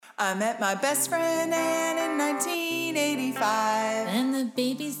I met my best friend Anne in 1985. And the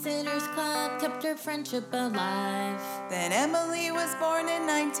Babysitters Club kept our friendship alive. Then Emily was born in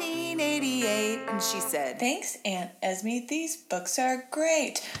 1988, and she said, "Thanks, Aunt Esme. These books are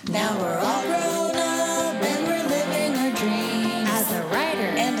great. Now we're all grown up and we're living our dreams. As a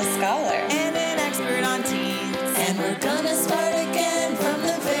writer And a scholar. and an expert on teens. And we're gonna start again from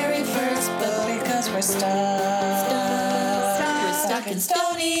the very first book. Because we're stuck in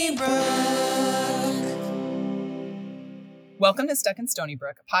Stony Brook. Welcome to Stuck in Stony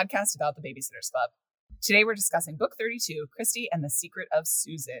Brook, a podcast about the Babysitters Club. Today we're discussing Book 32, Christy and the Secret of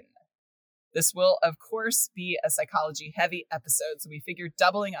Susan. This will, of course, be a psychology-heavy episode, so we figured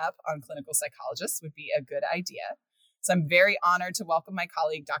doubling up on clinical psychologists would be a good idea. So I'm very honored to welcome my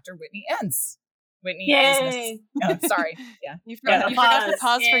colleague, Dr. Whitney Entz. Whitney Yay! is... sorry. Yeah. You forgot to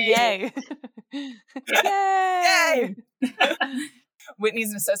pause for yay. Yay! Whitney's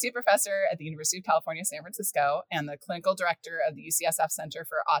an associate professor at the University of California, San Francisco, and the clinical director of the UCSF Center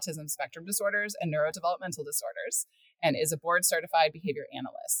for Autism Spectrum Disorders and Neurodevelopmental Disorders, and is a board-certified behavior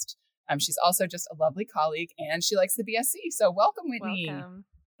analyst. She's also just a lovely colleague, and she likes the BSC. So welcome, Whitney. Welcome.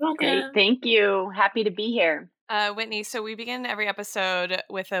 Great. Thank you. Happy to be here. Whitney, so we begin every episode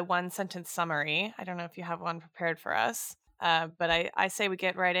with a one-sentence summary. I don't know if you have one prepared for us, but I say we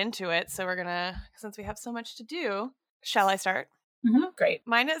get right into it. So we're going to, since we have so much to do, shall I start? Mm-hmm. Great.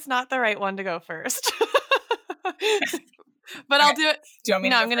 Mine is not the right one to go first, but I'll do it. Do you want me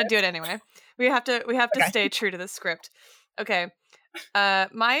No, to I'm going to do it anyway. We have to stay true to the script. Okay.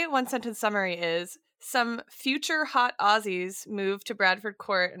 My one-sentence summary is: some future hot Aussies move to Bradford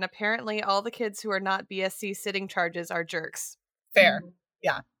Court, and apparently all the kids who are not BSC sitting charges are jerks. Fair.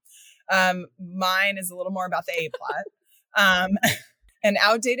 Yeah. Mine is a little more about the A-plot. An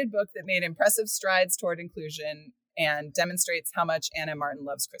outdated book that made impressive strides toward inclusion and demonstrates how much Anna Martin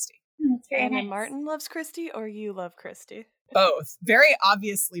loves Christy. That's very Anna nice. Martin loves Christy, or you love Christy? Both. Very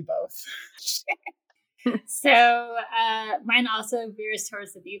obviously both. So mine also veers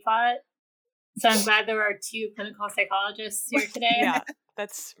towards the B plot. So I'm glad there are two clinical psychologists here today. Yeah,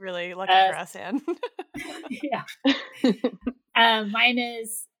 that's really lucky for us, Anne. Yeah. Mine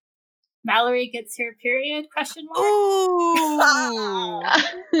is Mallory gets her period? ? Ooh.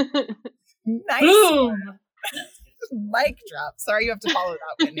 Nice. Boom. Mic drop. Sorry you have to follow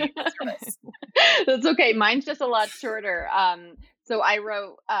that, Whitney. That's okay. Mine's just a lot shorter. So I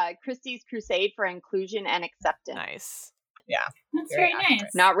wrote Christy's Crusade for Inclusion and Acceptance. Nice. Yeah. That's very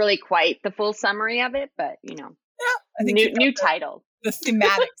nice. Not really quite the full summary of it, but Yeah. I think new title. The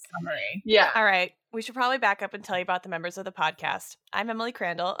thematic summary. Yeah. All right. We should probably back up and tell you about the members of the podcast. I'm Emily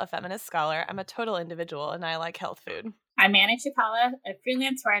Crandall, a feminist scholar. I'm a total individual, and I like health food. I'm Anna Chikala, a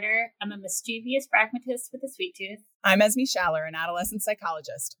freelance writer. I'm a mischievous pragmatist with a sweet tooth. I'm Esme Schaller, an adolescent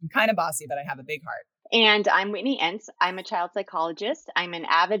psychologist. I'm kind of bossy, but I have a big heart. And I'm Whitney Entz. I'm a child psychologist. I'm an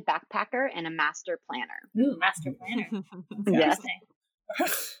avid backpacker and a master planner. Ooh, master planner. Yes.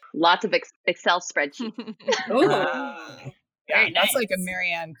 Lots of Excel spreadsheets. Ooh. Yeah, Very that's nice. like a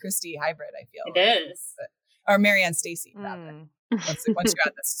Marianne Christie hybrid, I feel. It is. Or Marianne Stacy, rather. Mm. Once you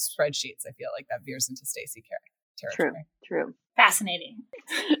add the spreadsheets, I feel like that veers into Stacy territory. True. Fascinating.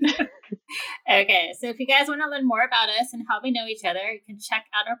 Okay, so if you guys want to learn more about us and how we know each other, you can check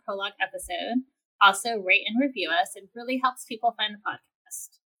out our prologue episode. Also, rate and review us. It really helps people find the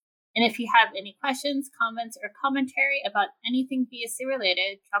podcast. And if you have any questions, comments, or commentary about anything BSC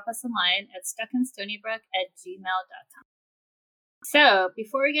related, drop us a line at stuckinstonybrook@gmail.com. So,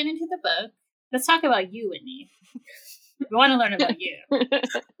 before we get into the book, let's talk about you, Whitney. We want to learn about you.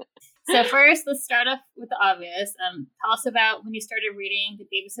 So first, let's start off with the obvious. Tell us about when you started reading the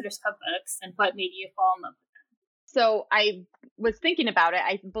Babysitters Club books and what made you fall in love with them. So I was thinking about it.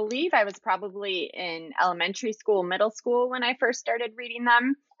 I believe I was probably in elementary school, middle school when I first started reading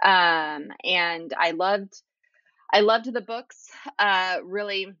them. And I loved the books.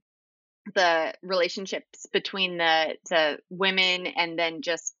 Really, the relationships between the women and then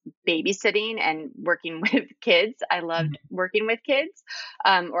just babysitting and working with kids. I loved working with kids,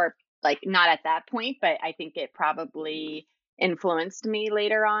 or like not at that point, but I think it probably influenced me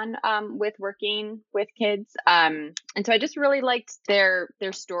later on with working with kids. And so I just really liked their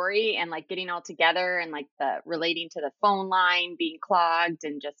story and like getting all together and like the relating to the phone line being clogged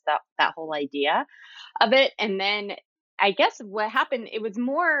and just that whole idea of it. And then I guess what happened, it was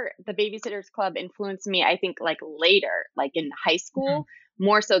more the Babysitters Club influenced me, I think, like later, like in high school,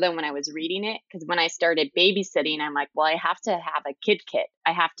 more so than when I was reading it. Because when I started babysitting, I'm like, well, I have to have a kid kit.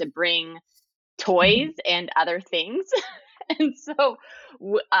 I have to bring toys and other things. And so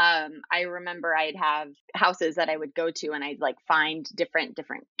I remember I'd have houses that I would go to, and I'd like find different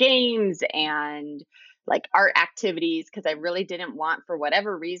games and like art activities, because I really didn't want, for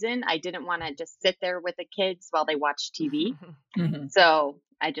whatever reason, I didn't want to just sit there with the kids while they watched TV. Mhm. So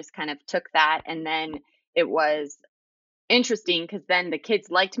I just kind of took that, and then it was interesting because then the kids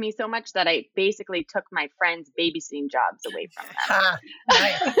liked me so much that I basically took my friends' babysitting jobs away from them. Ha,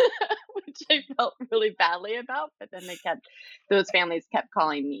 nice. Which I felt really badly about, but then those families kept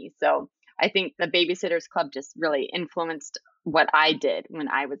calling me. So I think the Babysitters Club just really influenced what I did when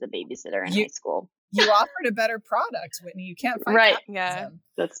I was a babysitter in high school. You offered a better product, Whitney. You can't fight Right. capitalism.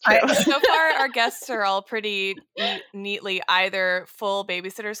 That's true. So far, our guests are all pretty neatly either full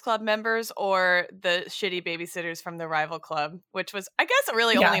Babysitters Club members or the shitty babysitters from the rival club, which was, I guess,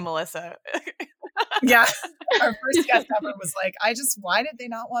 really only Melissa. Yeah. Our first guest ever was like, why did they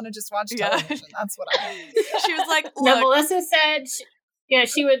not want to just watch television? That's what I mean. She was like, No, look. Melissa said,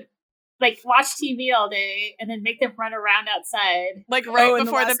 she would like watch TV all day and then make them run around outside. Like right in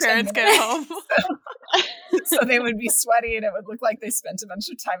before the last 10 parents get minutes. home. So they would be sweaty and it would look like they spent a bunch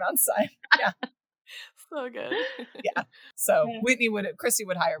of time outside. Yeah. So good. Yeah. So Yeah. Christy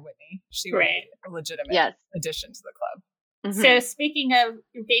would hire Whitney. She would Right. be a legitimate Yes. addition to the club. Mhm. So speaking of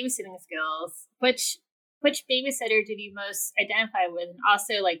your babysitting skills, which babysitter did you most identify with, and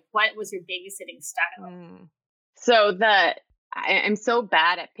also like what was your babysitting style? So I'm so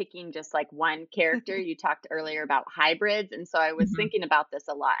bad at picking just like one character. You talked earlier about hybrids. And so I was thinking about this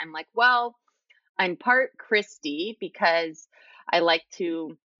a lot. I'm like, well, I'm part Christy because I like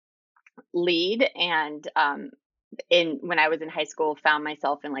to lead. And when I was in high school, found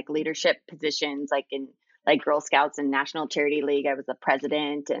myself in like leadership positions, like in like Girl Scouts and National Charity League. I was a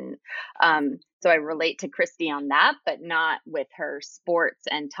president. And so I relate to Christy on that, but not with her sports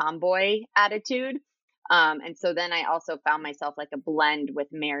and tomboy attitude. And so then I also found myself like a blend with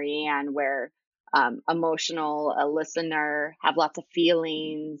Marianne, where emotional, a listener, have lots of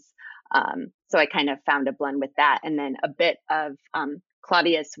feelings. So I kind of found a blend with that. And then a bit of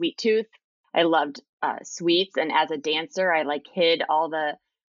Claudia Sweet Tooth. I loved sweets. And as a dancer, I like hid all the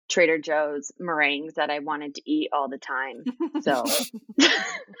Trader Joe's meringues that I wanted to eat all the time. So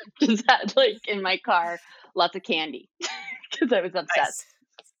just had like in my car, lots of candy because I was obsessed. Nice.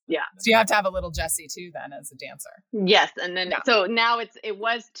 Yeah. So you have to have a little Jessie too then as a dancer. Yes. And then, so now it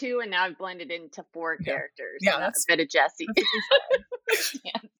was 2 and now I've blended into 4 characters. Yeah. So That's a bit of Jessie.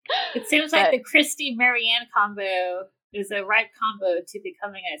 It seems like the Christy Marianne combo is a ripe combo to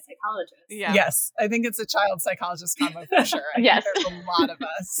becoming a psychologist. Yeah. Yes. I think it's a child psychologist combo for sure. I Yes. think there's a lot of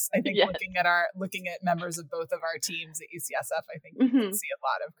us. I think Yes. looking at members of both of our teams at UCSF, I think we can see a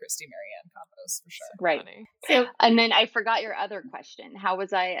lot of Christy Marianne combos for sure. Right. Funny. So And then I forgot your other question. How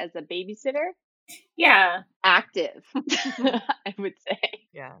was I as a babysitter? yeah. Active, I would say.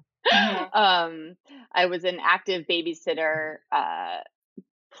 Yeah. I was an active babysitter,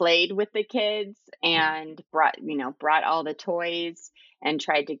 played with the kids and brought all the toys and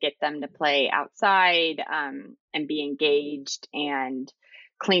tried to get them to play outside, and be engaged, and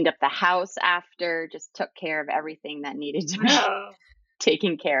cleaned up the house after, just took care of everything that needed to be No.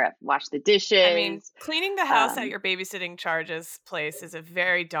 taken care of, washed the dishes. I mean, cleaning the house at your babysitting charges place is a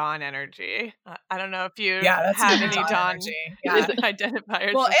very Dawn energy. I don't know if you Yeah, that's have a any Dawn Dawn energy. Yeah.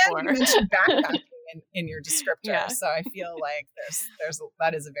 identifiers Well, before. and you mentioned backpacking in your descriptor, Yeah. so I feel like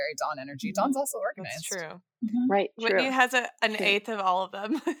that is a very Dawn energy. Dawn's also organized. That's true. right, Whitney true. has an eighth of all of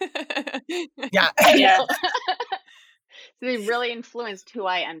them. Yeah. Yeah. So they really influenced who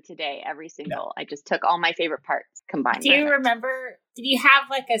I am today. Every single, I just took all my favorite parts, combined. Do you them. remember? Did you have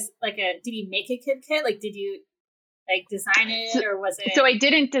did you make a kid kit? Like, did you like design it, or was it? So I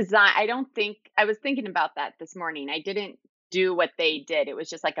didn't design. I don't think I was thinking about that this morning. I didn't do what they did. It was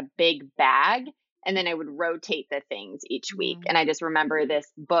just like a big bag, and then I would rotate the things each week. And I just remember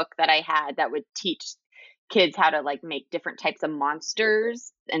this book that I had that would teach kids how to like make different types of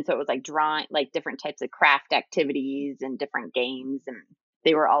monsters. And so it was like drawing like different types of craft activities and different games. And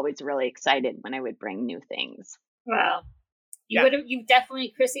they were always really excited when I would bring new things. Well, Yeah. you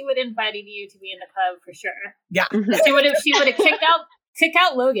definitely, Chrissy would have invited you to be in the club for sure. Yeah. She would have kicked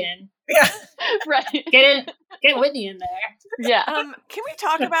out Logan. Yeah. Right. Get Whitney in there. Yeah. Can we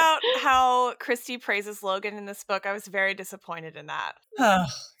talk about how Christy praises Logan in this book? I was very disappointed in that. Oh.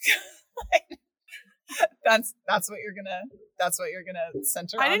 That's what you're gonna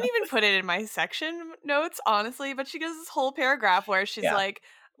center on. I didn't even put it in my section notes, honestly, but she gives this whole paragraph where she's like,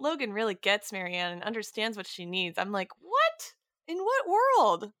 Logan really gets Marianne and understands what she needs. I'm like, what? In what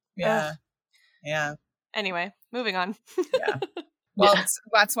world? Yeah. Ugh. Yeah. Anyway, moving on. Yeah. Well,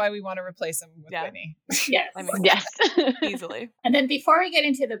 that's why we want to replace him with Yeah. Whitney. Yes. I mean, Yes. easily. And then before we get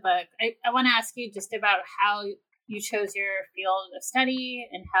into the book, I want to ask you just about how you chose your field of study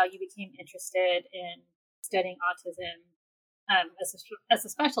and how you became interested in studying autism as a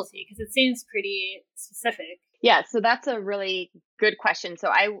specialty, because it seems pretty specific. Yeah, so that's a really good question. So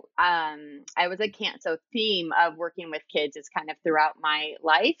I was a so theme of working with kids is kind of throughout my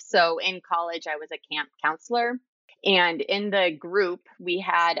life. So in college, I was a camp counselor, and in the group we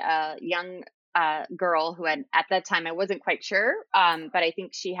had a young girl who had, at that time, I wasn't quite sure, but I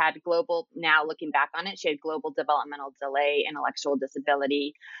think she had global. Now looking back on it, she had global developmental delay, intellectual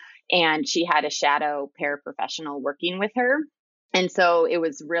disability, and she had a shadow paraprofessional working with her. And so it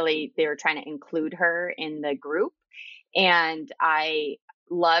was really, they were trying to include her in the group. And I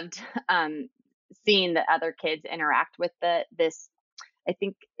loved seeing the other kids interact with this, I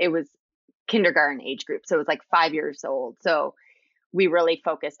think it was kindergarten age group. So it was like 5 years old. So we really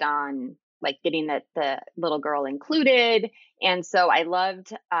focused on like getting the little girl included. And so I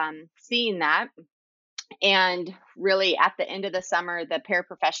loved seeing that. And really at the end of the summer, the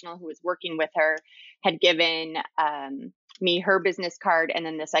paraprofessional who was working with her had given me her business card and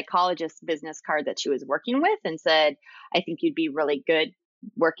then the psychologist's business card that she was working with, and said, I think you'd be really good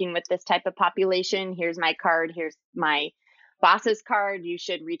working with this type of population. Here's my card. Here's my boss's card. You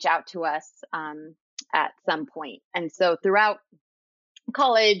should reach out to us at some point. And so throughout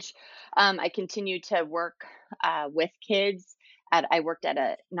college, I continued to work with kids. I worked at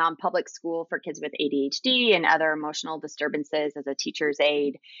a non-public school for kids with ADHD and other emotional disturbances as a teacher's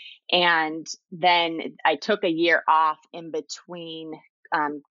aide. And then I took a year off in between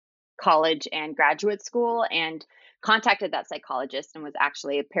college and graduate school and contacted that psychologist and was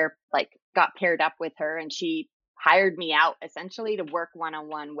actually got paired up with her, and she hired me out essentially to work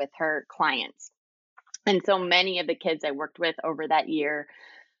one-on-one with her clients. And so many of the kids I worked with over that year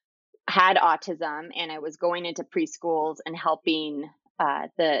had autism, and I was going into preschools and helping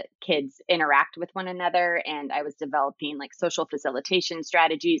the kids interact with one another. And I was developing like social facilitation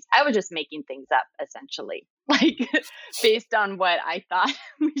strategies. I was just making things up essentially, like based on what I thought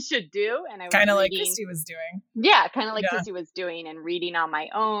we should do. And I was kind of like Christy was doing. Yeah, kind of like Christy was doing, and reading on my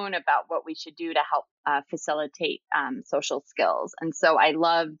own about what we should do to help facilitate social skills. And so I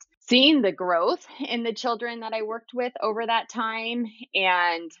loved seeing the growth in the children that I worked with over that time.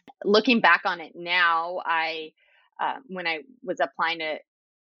 And looking back on it now, when I was applying to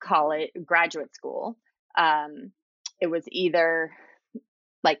graduate school, it was either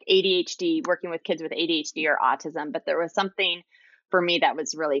like ADHD, working with kids with ADHD or autism, but there was something for me that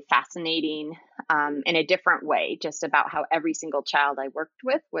was really fascinating in a different way, just about how every single child I worked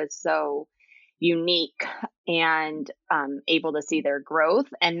with was so unique and able to see their growth.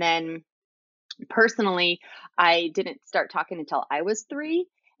 And then personally, I didn't start talking until I was 3.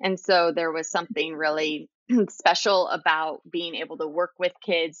 And so there was something really special about being able to work with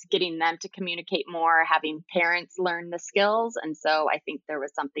kids, getting them to communicate more, having parents learn the skills. And so I think there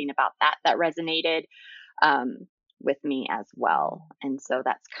was something about that resonated with me as well. And so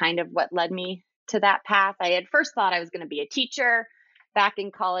that's kind of what led me to that path. I had first thought I was going to be a teacher back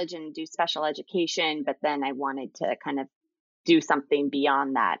in college and do special education, but then I wanted to kind of do something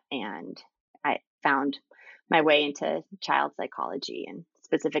beyond that. And I found my way into child psychology and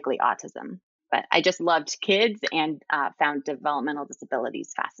specifically autism. But I just loved kids and found developmental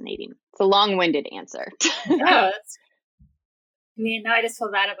disabilities fascinating. It's a long-winded answer. No, now I just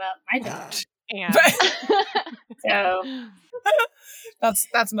feel bad about my job. And So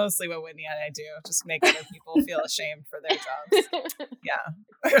that's mostly what Whitney and I do. Just make other people feel ashamed for their jobs. Yeah.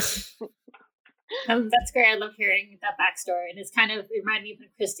 that's great. I love hearing that backstory. And it's kind of, it reminded me when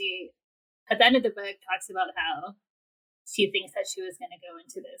Christy, at the end of the book, talks about how she thinks that she was going to go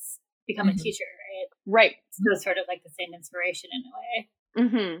into this, become a teacher, right? Right. So it's sort of like the same inspiration in a way.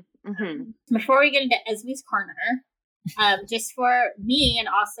 Mm-hmm. Mm-hmm. Before we get into Esme's Corner, just for me and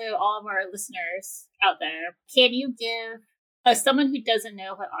also all of our listeners out there, can you give someone who doesn't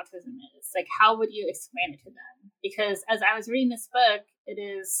know what autism is, like, how would you explain it to them? Because as I was reading this book,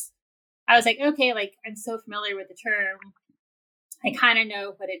 I was like, okay, like, I'm so familiar with the term, I kind of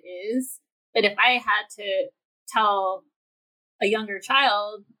know what it is, but if I had to tell a younger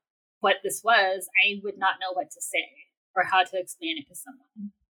child what this was, I would not know what to say or how to explain it to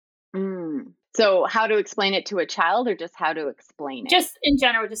someone. So how to explain it to a child, or just how to explain it? Just in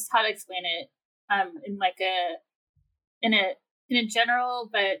general, just how to explain it in like in a general,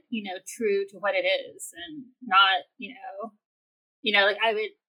 but, true to what it is, and not, like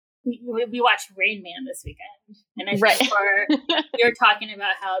we watched Rain Man this weekend, and I think we were talking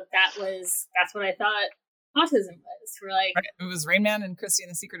about how that's what I thought autism was. We're like, right. It was Rain Man and Christy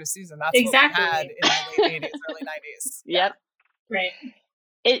and the Secret of Susan. That's exactly what we had in the late 80s, early 90s. Yep. right.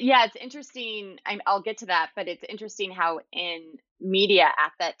 It's interesting. I'll get to that, but it's interesting how in media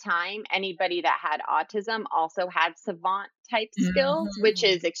at that time, anybody that had autism also had savant type skills, which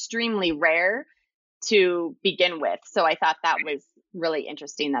is extremely rare to begin with. So I thought that was really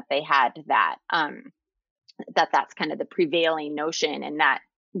interesting that they had that, that's kind of the prevailing notion, and that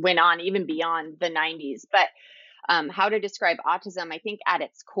went on even beyond the 90s. But how to describe autism, I think at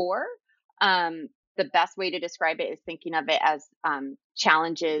its core, the best way to describe it is thinking of it as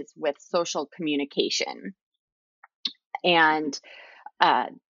challenges with social communication. And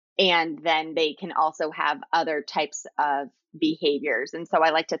then they can also have other types of behaviors. And so I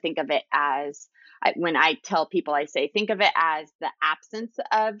like to think of it as, when I tell people, I say, think of it as the absence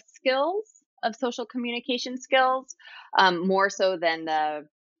of skills, of social communication skills, more so than the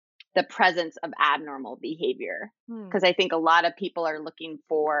presence of abnormal behavior. Because I think a lot of people are looking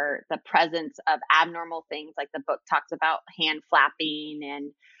for the presence of abnormal things, like the book talks about hand flapping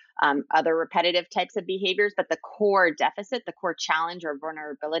and other repetitive types of behaviors. But the core deficit, the core challenge or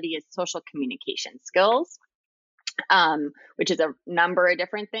vulnerability is social communication skills, which is a number of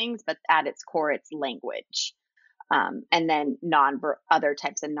different things, but at its core, it's language. And then other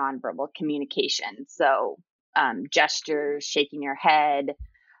types of nonverbal communication. So gestures, shaking your head,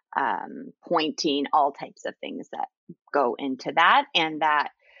 pointing, all types of things that go into that. And that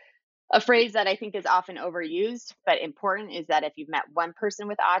a phrase that I think is often overused, but important, is that if you've met one person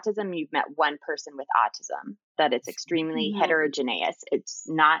with autism, you've met one person with autism, that it's extremely heterogeneous. It's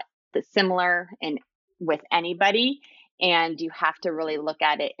not similar with anybody. And you have to really look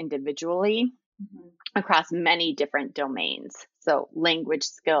at it individually across many different domains. So language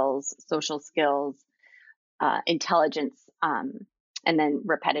skills, social skills, intelligence, and then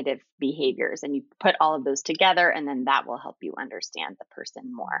repetitive behaviors. And you put all of those together, and then that will help you understand the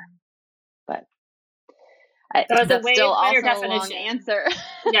person more. But that was a way still better also definition. A long answer.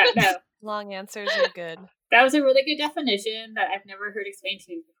 Yeah, no. Long answers are good. That was a really good definition that I've never heard explained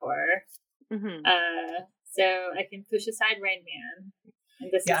to me before. So I can push aside Rain Man.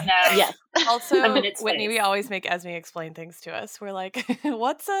 And this is now. Yes. Also, Whitney, we always make Esme explain things to us. We're like,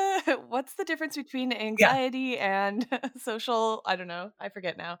 what's the difference between anxiety and social? I don't know. I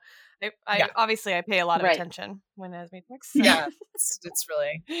forget now. I obviously I pay a lot of attention when Esme talks. So. Yeah, it's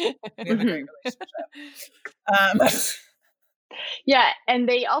really, we have a great relationship. Yeah, and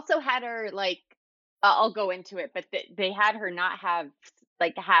they also had her I'll go into it, but they had her not have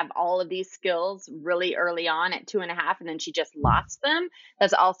all of these skills really early on at 2.5, and then she just lost them.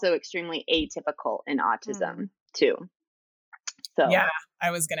 That's also extremely atypical in autism too. So yeah,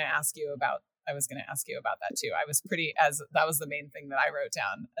 I was going to ask you about that too. That was the main thing that I wrote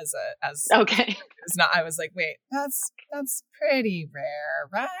down as okay. It's not. I was like, wait, that's pretty rare,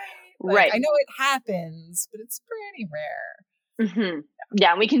 right? Right. I know it happens, but it's pretty rare.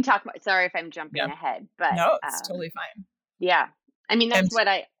 Yeah, and we can talk about. Sorry if I'm jumping ahead, but no, it's totally fine. Yeah. I mean, that's what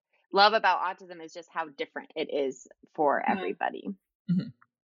I love about autism, is just how different it is for everybody. Did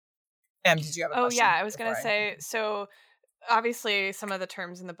you have a question? Oh, yeah. I was going to say, so obviously some of the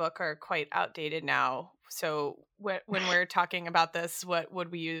terms in the book are quite outdated now. So when we're talking about this, what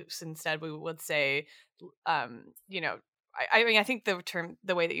would we use instead? We would say, I mean, I think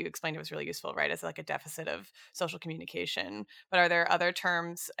the way that you explained it was really useful, right? As like a deficit of social communication. But are there other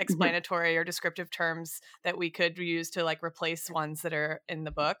terms, explanatory or descriptive terms, that we could use to like replace ones that are in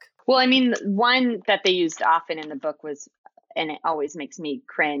the book? Well, I mean, one that they used often in the book was, and it always makes me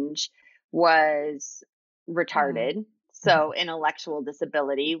cringe, was retarded. So intellectual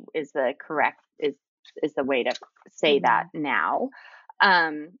disability is the way to say that now.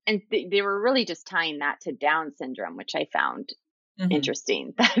 And they were really just tying that to Down syndrome, which I found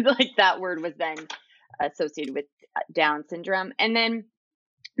interesting. That word was then associated with Down syndrome. And then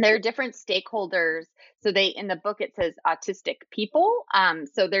there are different stakeholders. So in the book, it says autistic people.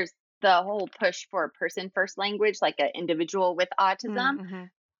 So there's the whole push for person first language, like an individual with autism.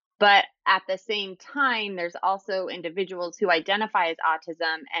 But at the same time, there's also individuals who identify as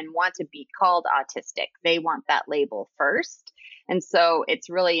autism and want to be called autistic. They want that label first. And so it's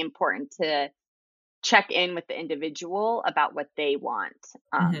really important to check in with the individual about what they want.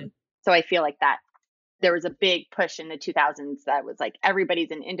 So I feel like that there was a big push in the 2000s that was like,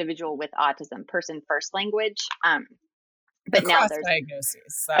 everybody's an individual with autism, person first language. But across now there's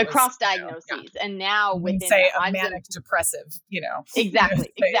diagnoses. Across diagnoses. And now within say a manic depressive,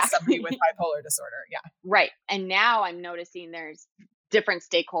 Exactly. Somebody with bipolar disorder. Yeah. Right. And now I'm noticing there's different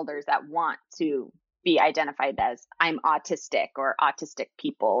stakeholders that want to be identified as I'm autistic or autistic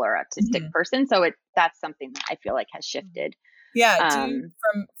people or autistic person. So that's something that I feel like has shifted. Yeah. Do you,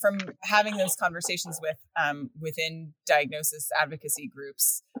 from having those conversations with within diagnosis advocacy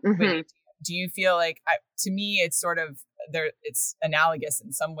groups, do you feel like, to me, it's sort of there, it's analogous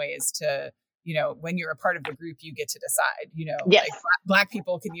in some ways to, you know, when you're a part of the group, you get to decide, you know, yes. like Black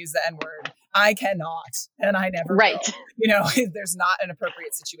people can use the N-word. I cannot, and I never right. will. You know, there's not an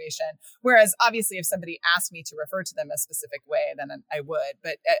appropriate situation. Whereas obviously if somebody asked me to refer to them a specific way, then I would.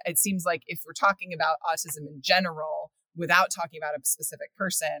 But it seems like if we're talking about autism in general, without talking about a specific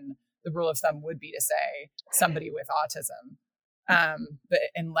person, the rule of thumb would be to say somebody with autism. But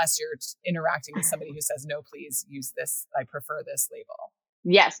unless you're interacting with somebody who says, no, please use this, I prefer this label.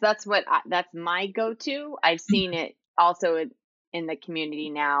 Yes, that's my go-to. I've seen it also in the community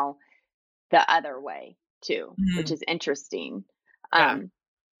now the other way too, which is interesting.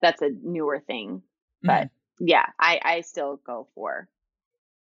 That's a newer thing, but yeah, I still go for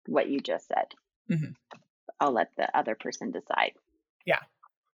what you just said. I'll let the other person decide.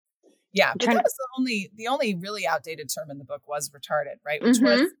 Yeah, but that was the only really outdated term in the book was retarded, right? Which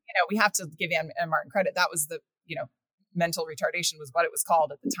was, you know, we have to give Anne Martin credit. That was the, you know, mental retardation was what it was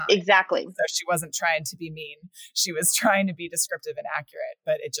called at the time. Exactly. So she wasn't trying to be mean. She was trying to be descriptive and accurate,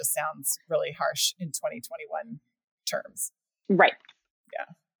 but it just sounds really harsh in 2021 terms. Right.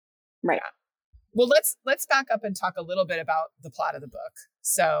 Yeah. Right. Yeah. Well, let's back up and talk a little bit about the plot of the book.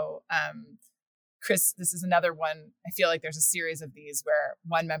 So, Chris, this is another one. I feel like there's a series of these where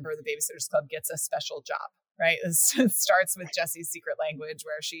one member of the Babysitters Club gets a special job, right? It starts with Jessie's secret language,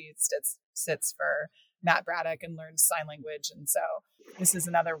 where she sits for Matt Braddock and learns sign language. And so this is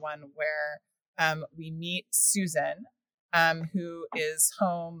another one where we meet Susan, who is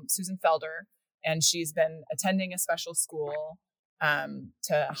home, Susan Felder, and she's been attending a special school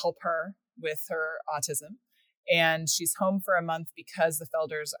to help her with her autism. And she's home for a month because the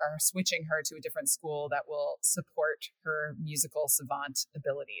Felders are switching her to a different school that will support her musical savant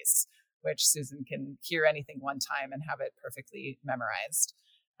abilities, which Susan can hear anything one time and have it perfectly memorized.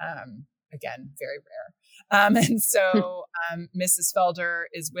 Again, very rare. And so Mrs. Felder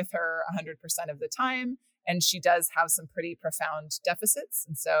is with her 100% of the time, and she does have some pretty profound deficits.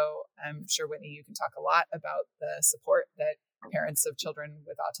 And so I'm sure, Whitney, you can talk a lot about the support that parents of children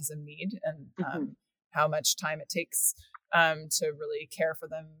with autism need, and how much time it takes to really care for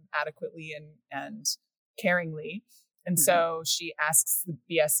them adequately and caringly. And so she asks the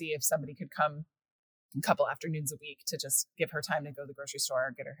BSC if somebody could come a couple afternoons a week to just give her time to go to the grocery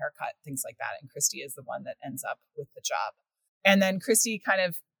store, get her hair cut, things like that. And Christy is the one that ends up with the job. And then Christy kind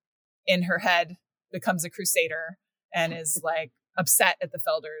of in her head becomes a crusader and is like upset at the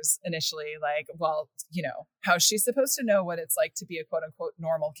Felders initially, like, well, you know, how's she supposed to know what it's like to be a quote unquote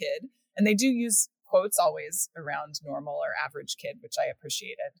normal kid? And they do use quotes always around normal or average kid, which I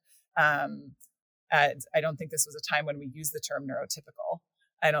appreciated. I don't think this was a time when we used the term neurotypical.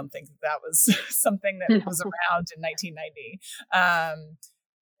 I don't think that was something that was around in 1990.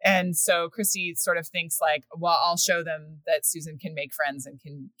 And so Christy sort of thinks like, well, I'll show them that Susan can make friends and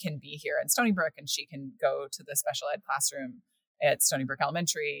can be here in Stony Brook, and she can go to the special ed classroom at Stony Brook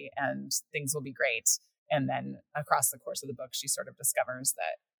Elementary and things will be great. And then across the course of the book, she sort of discovers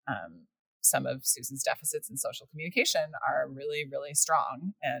that some of Susan's deficits in social communication are really, really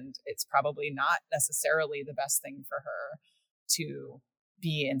strong. And it's probably not necessarily the best thing for her to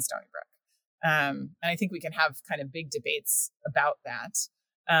be in Stony Brook. And I think we can have kind of big debates about that.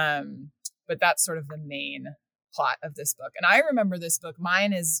 But that's sort of the main plot of this book. And I remember this book,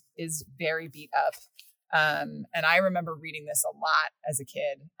 mine is very beat up. And I remember reading this a lot as a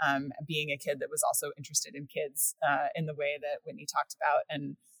kid, being a kid that was also interested in kids in the way that Whitney talked about.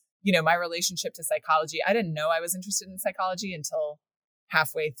 And, you know, my relationship to psychology, I didn't know I was interested in psychology until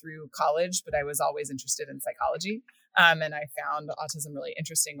halfway through college, but I was always interested in psychology. And I found autism really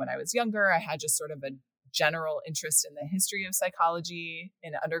interesting when I was younger. I had just sort of a general interest in the history of psychology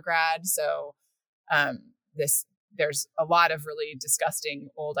in undergrad. So there's a lot of really disgusting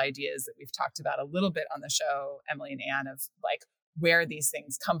old ideas that we've talked about a little bit on the show, Emily and Anne, of like where these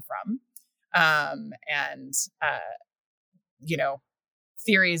things come from. And you know,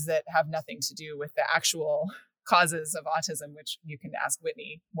 theories that have nothing to do with the actual causes of autism, which you can ask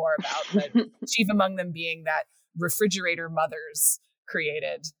Whitney more about, but chief among them being that refrigerator mothers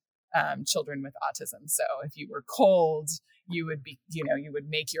created children with autism. So if you were cold, you would be, you know, you would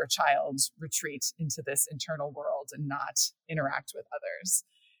make your child retreat into this internal world and not interact with others.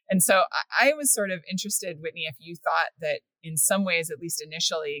 And so I was sort of interested, Whitney, if you thought that in some ways, at least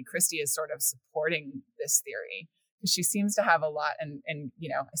initially, Christy is sort of supporting this theory, She seems to have a lot, and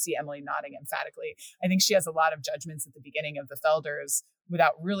I see Emily nodding emphatically. I think she has a lot of judgments at the beginning of the Felders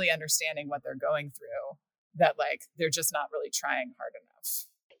without really understanding what they're going through, that like they're just not really trying hard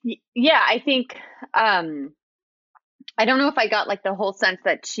enough. Yeah, I think I don't know if I got like the whole sense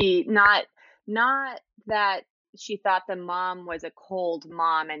that she not that she thought the mom was a cold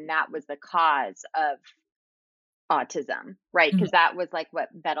mom and that was the cause of autism, right? Because that was like what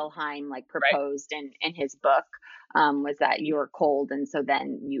Bettelheim like proposed in his book, was that you're cold and so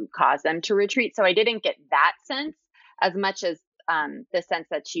then you cause them to retreat. So I didn't get that sense as much as the sense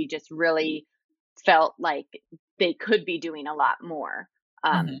that she just really felt like they could be doing a lot more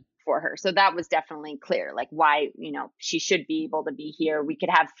for her. So that was definitely clear, like why, she should be able to be here. We could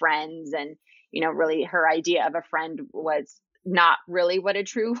have friends, and, really her idea of a friend was not really what a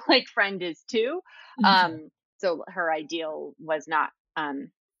true like friend is too. So her ideal was not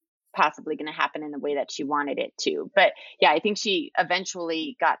possibly going to happen in the way that she wanted it to. But yeah, I think she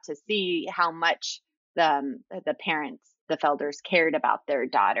eventually got to see how much the parents, the Felders, cared about their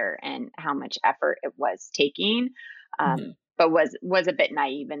daughter and how much effort it was taking, but was a bit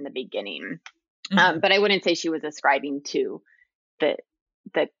naive in the beginning. But I wouldn't say she was ascribing to the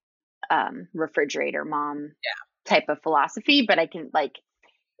refrigerator mom type of philosophy, but I can like,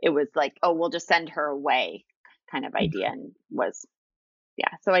 it was like, oh, we'll just send her away kind of idea, and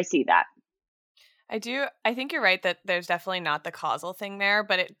so I see that. I think you're right that there's definitely not the causal thing there,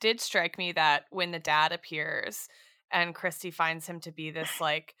 but it did strike me that when the dad appears and Christy finds him to be this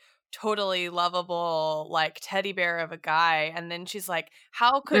like totally lovable like teddy bear of a guy, and then she's like,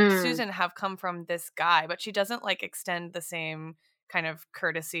 how could Susan have come from this guy? But she doesn't like extend the same kind of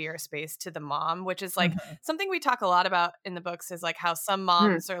courtesy or space to the mom, which is like something we talk a lot about in the books, is like how some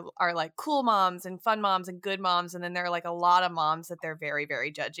moms are like cool moms and fun moms and good moms, and then there are like a lot of moms that they're very, very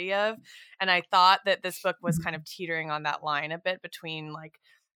judgy of. And I thought that this book was kind of teetering on that line a bit between like,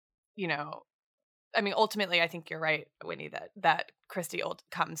 I mean, ultimately I think you're right, Whitney, that Christy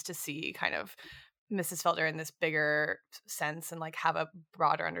comes to see kind of Mrs. Felder in this bigger sense and like have a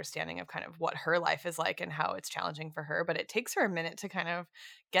broader understanding of kind of what her life is like and how it's challenging for her. But it takes her a minute to kind of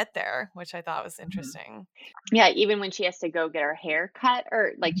get there, which I thought was interesting. Yeah, even when she has to go get her hair cut,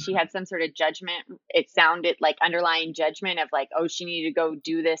 or like she had some sort of judgment, it sounded like underlying judgment of like, oh, she needed to go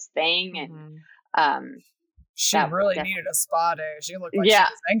do this thing. And she really needed a spa day. She looked like she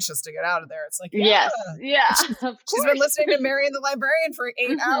was anxious to get out of there. It's like, she's been listening to Marion the Librarian for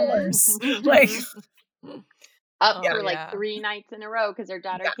 8 hours. Like up for like 3 nights in a row because her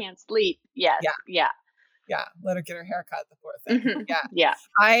daughter can't sleep. Let her get her hair cut, the poor thing.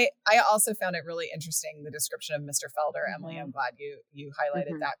 I also found it really interesting, the description of Mr. Felder, Emily. I'm glad you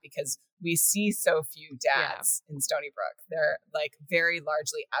highlighted that, because we see so few dads in Stony Brook. They're like very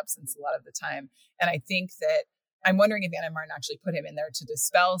largely absent a lot of the time. And I think that I'm wondering if Anna Martin actually put him in there to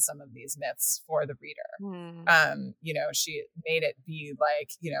dispel some of these myths for the reader. She made it be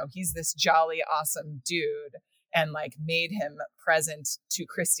like, he's this jolly, awesome dude, and like made him present to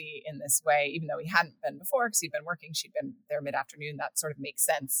Christy in this way, even though he hadn't been before because he'd been working. She'd been there mid-afternoon. That sort of makes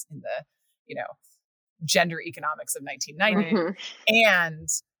sense in the, gender economics of 1990. And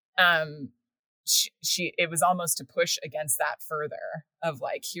it was almost to push against that further of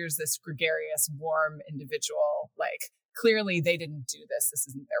like, here's this gregarious, warm individual. Like, clearly they didn't do this. This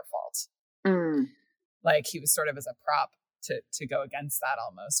isn't their fault. Like, he was sort of as a prop to go against that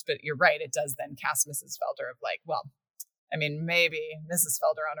almost. But you're right. It does then cast Mrs. Felder of like, well, I mean, maybe Mrs.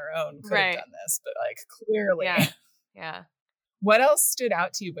 Felder on her own could have done this, but like clearly. Yeah. What else stood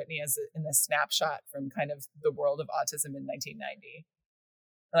out to you, Whitney, as in this snapshot from kind of the world of autism in 1990?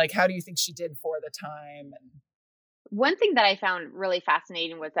 Like, how do you think she did for the time? And one thing that I found really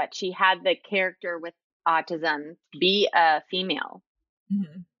fascinating was that she had the character with autism be a female,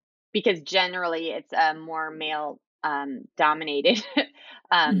 because generally it's a more male dominated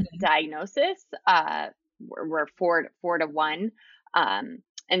diagnosis. We're 4 to 1.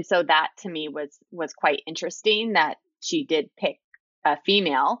 And so that to me was quite interesting that she did pick a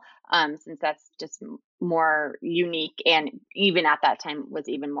female, since that's just more unique, and even at that time was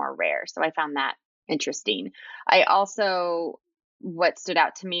even more rare. So I found that interesting. I also, what stood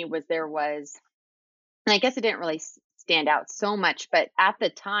out to me was and I guess it didn't really stand out so much, but at the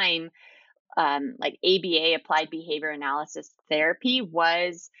time, like ABA, applied behavior analysis therapy,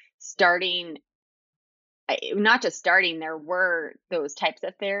 was starting. Not just starting, there were those types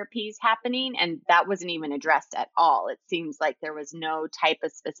of therapies happening, and that wasn't even addressed at all. It seems like there was no type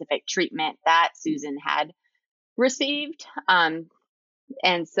of specific treatment that Susan had received. And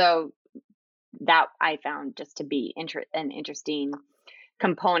so that I found just to be an interesting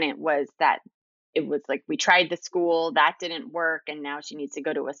component, was that it was like, we tried the school, that didn't work, and now she needs to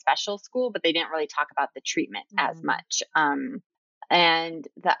go to a special school, but they didn't really talk about the treatment as much. And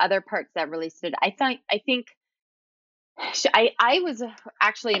the other parts that really stood, I think I was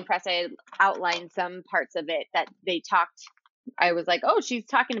actually impressed. I had outlined some parts of it that they talked. I was like, oh, she's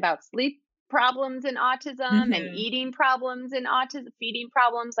talking about sleep problems in autism and eating problems in autism, feeding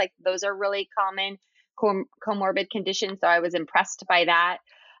problems. Like those are really common comorbid conditions. So I was impressed by that.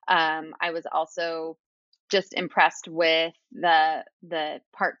 I was also just impressed with the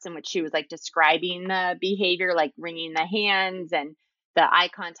parts in which she was like describing the behavior, like wringing the hands and the eye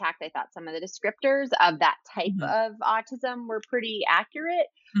contact. I thought some of the descriptors of that type of autism were pretty accurate.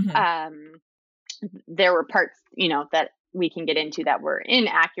 There were parts, that we can get into that were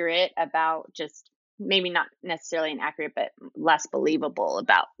inaccurate about just maybe not necessarily inaccurate, but less believable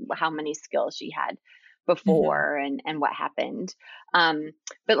about how many skills she had before and what happened.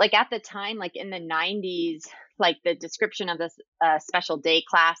 But like at the time, like in the 90s, like the description of this special day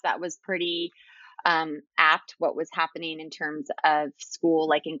class, that was pretty apt. What was happening in terms of school,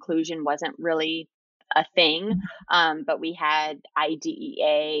 like inclusion wasn't really a thing. But we had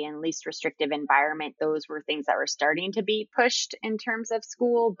IDEA and least restrictive environment. Those were things that were starting to be pushed in terms of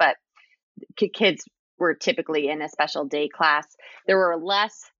school, but kids were typically in a special day class. There were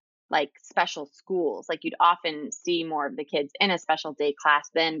less like special schools. Like you'd often see more of the kids in a special day class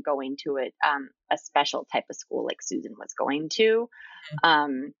than going to a special type of school like Susan was going to.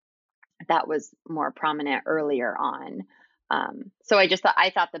 That was more prominent earlier on. So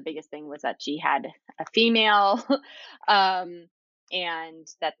I thought the biggest thing was that she had a female, and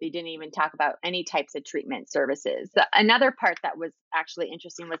that they didn't even talk about any types of treatment services. Another part that was actually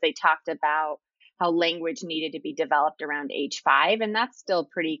interesting was they talked about how language needed to be developed around age 5. And that's still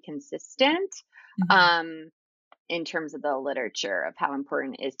pretty consistent, in terms of the literature of how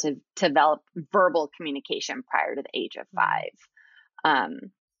important it is to develop verbal communication prior to the age of 5.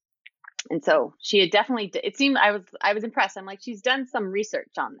 And so she had definitely, it seemed, I was impressed. I'm like, she's done some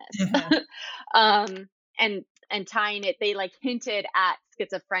research on this. And tying it, they like hinted at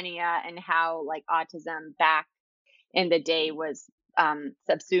schizophrenia and how like autism back in the day was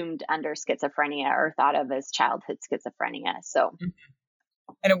subsumed under schizophrenia or thought of as childhood schizophrenia. So,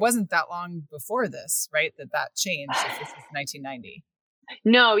 and it wasn't that long before this, right? That changed. If this is 1990.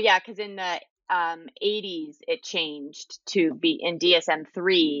 No, yeah, because in the 80s it changed to be in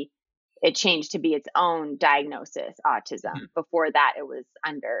DSM-3. It changed to be its own diagnosis, autism. Before that, it was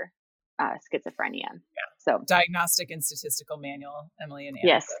under schizophrenia. So, Diagnostic and Statistical Manual, Emily and Anne.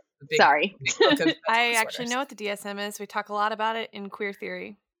 Yes. Sorry. I actually know what the DSM is. We talk a lot about it in queer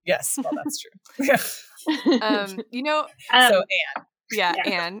theory. Yes, well, that's true. So Anne. Yeah,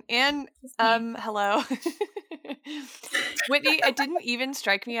 Anne. Hello. Whitney, it didn't even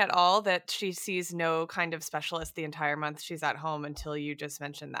strike me at all that she sees no kind of specialist the entire month she's at home until you just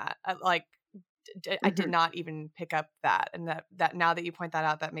mentioned that. I did not even pick up that. And that now that you point that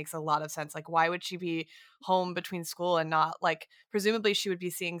out, that makes a lot of sense. Like, why would she be home between school and not, like, presumably she would be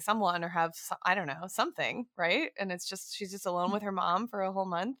seeing someone or have, I don't know, something, right? And it's just, she's just alone with her mom for a whole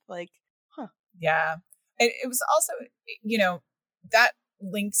month. Like, Yeah. It was also, that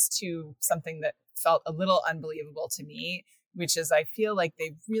links to something that felt a little unbelievable to me, which is I feel like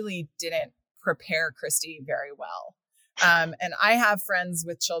they really didn't prepare Christy very well. And I have friends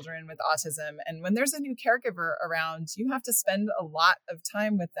with children with autism, and when there's a new caregiver around, you have to spend a lot of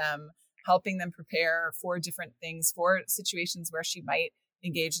time with them, helping them prepare for different things, for situations where she might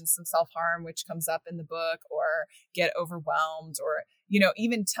engage in some self-harm, which comes up in the book, or get overwhelmed, or,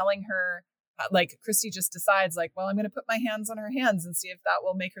 even telling her, like Christy just decides like, well, I'm going to put my hands on her hands and see if that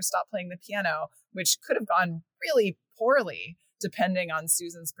will make her stop playing the piano, which could have gone really poorly depending on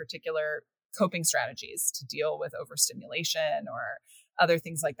Susan's particular coping strategies to deal with overstimulation or other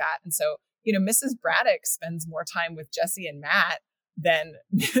things like that. And so, Mrs. Braddock spends more time with Jesse and Matt than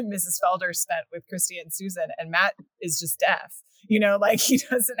Mrs. Felder spent with Christy and Susan. And Matt is just deaf, like he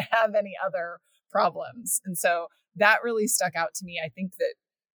doesn't have any other problems. And so that really stuck out to me. I think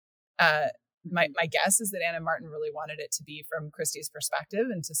that, my guess is that Anna Martin really wanted it to be from Christy's perspective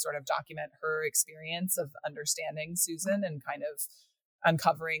and to sort of document her experience of understanding Susan and kind of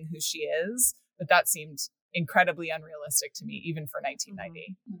uncovering who she is. But that seemed incredibly unrealistic to me, even for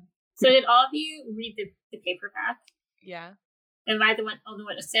 1990. So did all of you read the paperback? Yeah. Am I the only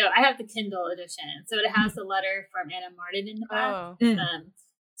one? So I have the Kindle edition. So it has the letter from Anna Martin in the back.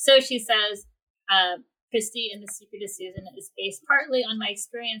 So she says, Christy and the Secret of Susan is based partly on my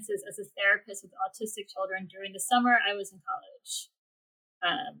experiences as a therapist with autistic children during the summer I was in college.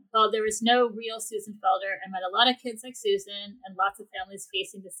 While there was no real Susan Felder, I met a lot of kids like Susan and lots of families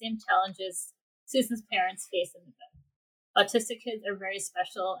facing the same challenges Susan's parents face in the book. Autistic kids are very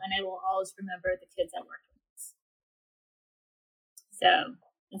special, and I will always remember the kids I worked with. So,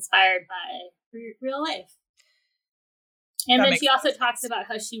 inspired by real life. And then she also talks about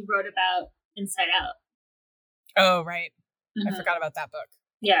how she wrote about Inside Out. Oh, right. Mm-hmm. I forgot about that book.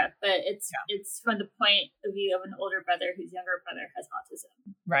 Yeah, but it's from the point of view of an older brother whose younger brother has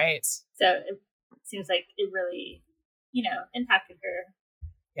autism. Right. So it seems like it really, impacted her.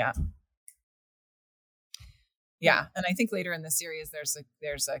 Yeah. Yeah, and I think later in the series there's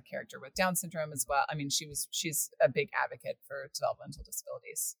a character with Down syndrome as well. I mean, she's a big advocate for developmental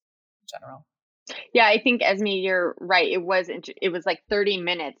disabilities in general. Yeah, I think Esme, you're right. It was like 30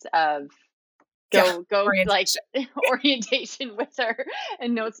 minutes of go orientation. Like orientation with her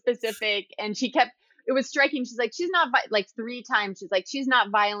and no specific. And it was striking. She's like, she's not like 3 times. She's like, she's not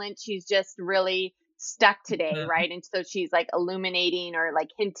violent. She's just really stuck today. Mm-hmm. Right. And so she's like illuminating or like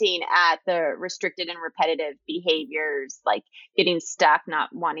hinting at the restricted and repetitive behaviors, like getting stuck, not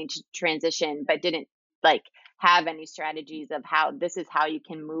wanting to transition, but didn't like have any strategies of how this is how you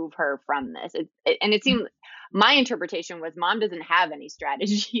can move her from this. And it seemed my interpretation was mom doesn't have any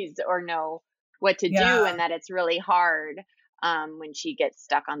strategies or know what to do, and that it's really hard when she gets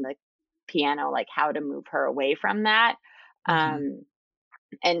stuck on the piano, like how to move her away from that. Mm-hmm.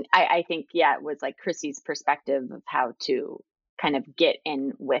 And I think, it was like Chrissy's perspective of how to kind of get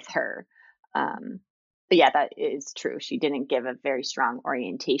in with her. But that is true. She didn't give a very strong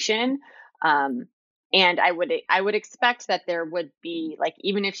orientation. And I would expect that there would be, like,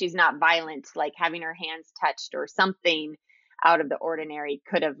 even if she's not violent, like having her hands touched or something out of the ordinary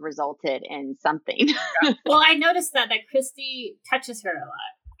could have resulted in something. Well, I noticed that Christy touches her a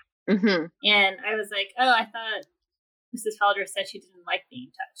lot. Mm-hmm. And I was like, oh, I thought Mrs. Felder said she didn't like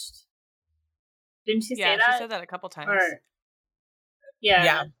being touched. Didn't she say that? Yeah, she said that a couple times.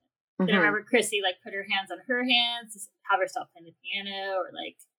 Yeah. Mm-hmm. I remember Christy like put her hands on her hands, have her stop playing the piano, or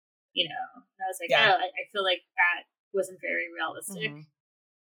like, and I was like, oh, I feel like that wasn't very realistic. Mm-hmm.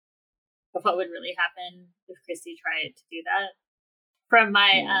 Of what would really happen if Christy tried to do that. From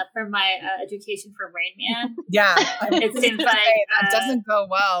my education from Rain Man, it seems like that doesn't go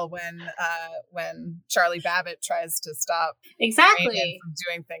well when Charlie Babbitt tries to stop exactly Rain Man from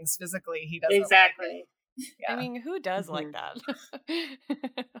doing things physically. He doesn't exactly. I mean, who does like that?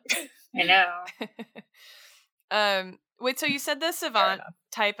 I know. Wait, so you said the savant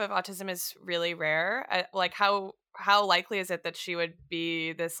type of autism is really rare. Like, how likely is it that she would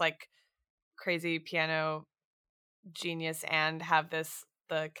be this like crazy piano genius and have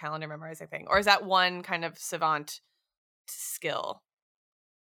the calendar memorizing thing, or is that one kind of savant skill?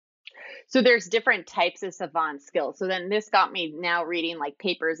 So there's different types of savant skills. So then this got me now reading like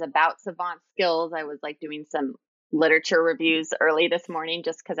papers about savant skills. I was like doing some literature reviews early this morning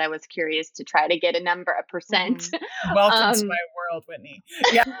just because I was curious to try to get a percent. Mm-hmm. Welcome to my world, Whitney.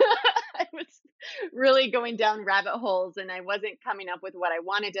 Yeah. I was really going down rabbit holes and I wasn't coming up with what I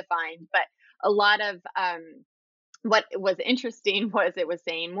wanted to find, but a lot of what was interesting was it was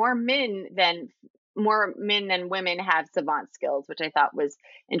saying more men than women have savant skills, which I thought was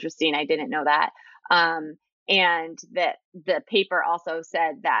interesting. I didn't know that. And that the paper also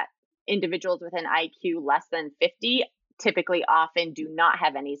said that individuals with an IQ less than 50 typically often do not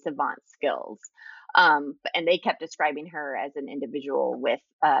have any savant skills. And they kept describing her as an individual with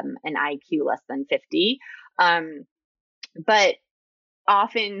an IQ less than 50. But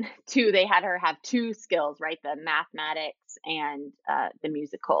often too, they had her have 2 skills, right? The mathematics and the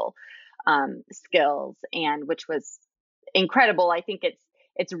musical skills, and which was incredible. I think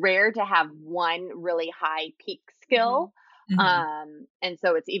it's rare to have one really high peak skill. Mm-hmm. And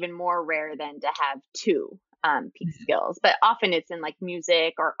so it's even more rare than to have 2 peak mm-hmm. skills, but often it's in like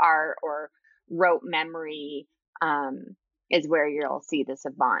music or art or rote memory is where you'll see the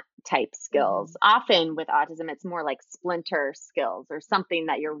savant type skills. Mm-hmm. Often with autism, it's more like splinter skills or something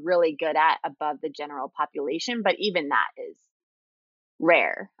that you're really good at above the general population, but even that is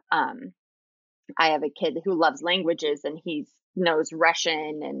rare. I have a kid who loves languages and he knows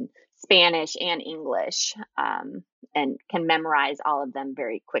Russian and Spanish and English, and can memorize all of them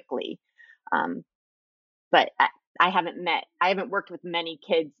very quickly. But I haven't worked with many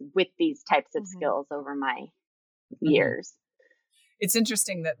kids with these types of mm-hmm. skills over my years. It's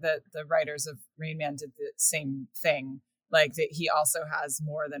interesting that the writers of Rain Man did the same thing, like that he also has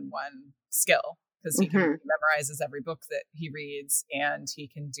more than one skill because he memorizes every book that he reads and he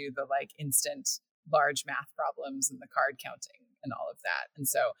can do the like instant large math problems and the card counting and all of that. And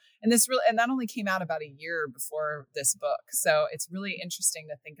that only came out about a year before this book. So it's really interesting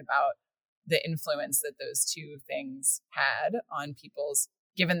to think about the influence that those 2 things had on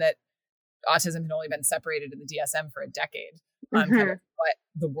given that autism had only been separated in the DSM for a decade on kind of what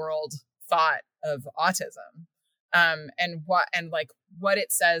the world thought of autism. And what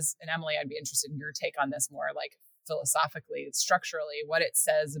it says, and Emily, I'd be interested in your take on this more like philosophically, structurally, what it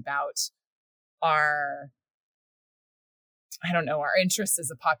says about our interests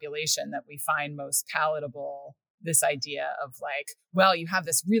as a population, that we find most palatable this idea of like, well, you have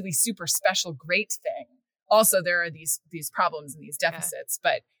this really super special, great thing. Also, there are these problems and these deficits,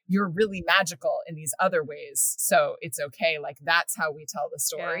 but you're really magical in these other ways. So it's okay. Like, that's how we tell the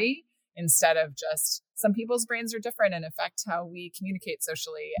story instead of just some people's brains are different and affect how we communicate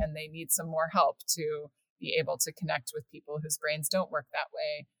socially. And they need some more help to be able to connect with people whose brains don't work that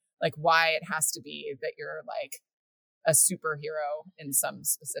way. Like, why it has to be that you're like a superhero in some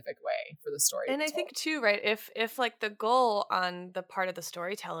specific way for the story. And I think too, right, if like the goal on the part of the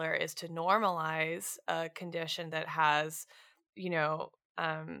storyteller is to normalize a condition that has,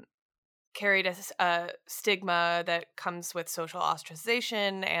 carried a stigma that comes with social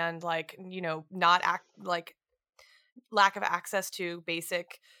ostracization and like, lack of access to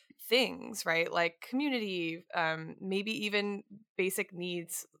basic things, right? Like community, maybe even basic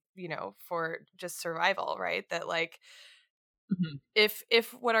needs, for just survival, right? That like,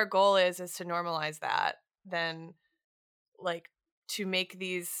 if what our goal is to normalize that, then like to make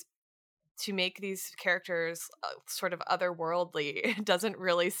these characters sort of otherworldly doesn't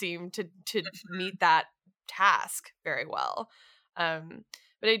really seem to meet that task very well.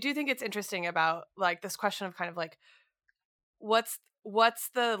 But I do think it's interesting about like this question of kind of like, what's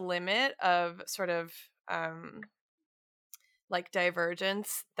the limit of sort of like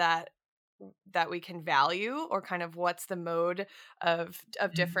divergence that we can value, or kind of what's the mode of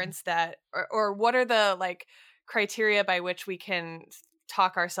difference that, or what are the like criteria by which we can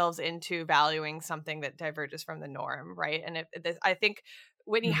talk ourselves into valuing something that diverges from the norm, right? And I think,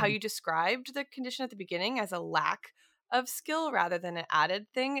 Whitney, how you described the condition at the beginning as a lack of skill rather than an added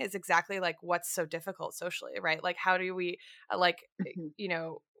thing is exactly like what's so difficult socially, right? Like, how do we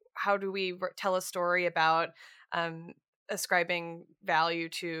how do we tell a story about ascribing value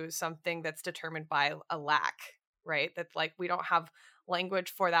to something that's determined by a lack, right? That like we don't have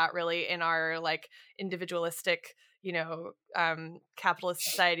language for that really in our like individualistic, capitalist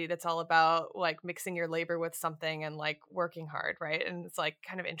society that's all about like mixing your labor with something and like working hard, right? And it's like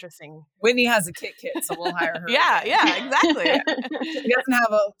kind of interesting. Whitney has a kit, so we'll hire her. yeah, exactly. She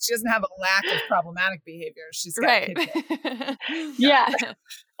doesn't have a lack of problematic behavior. She's got right. a kit. Yeah.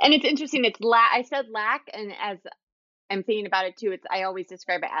 And it's interesting. It's I said lack, and as I'm thinking about it too, I always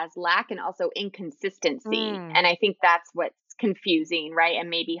describe it as lack and also inconsistency. And I think that's what's confusing, right? And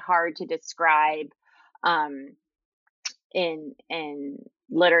maybe hard to describe in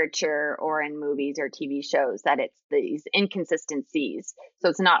literature or in movies or TV shows, that it's these inconsistencies. So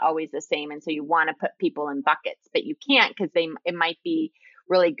it's not always the same. And so you want to put people in buckets, but you can't, because it might be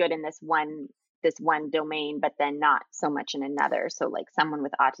really good in this one domain, but then not so much in another. So like someone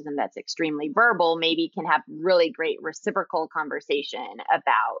with autism that's extremely verbal maybe can have really great reciprocal conversation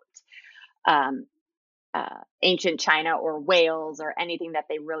about ancient China or whales or anything that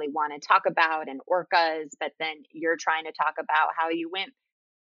they really want to talk about, and orcas. But then you're trying to talk about how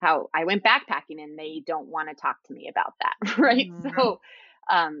I went backpacking, and they don't want to talk to me about that. Right. So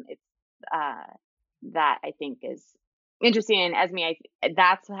it's that I think is interesting. And Esme,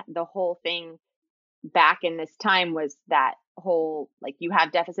 that's the whole thing back in this time, was that whole, like, you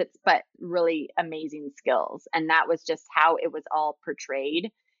have deficits, but really amazing skills. And that was just how it was all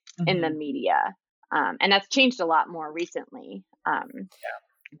portrayed in the media. And that's changed a lot more recently.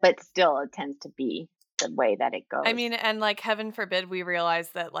 But still it tends to be the way that it goes. I mean, and like, heaven forbid we realize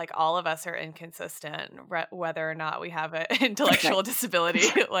that like all of us are inconsistent, whether or not we have an intellectual disability.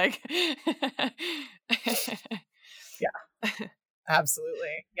 Like, yeah.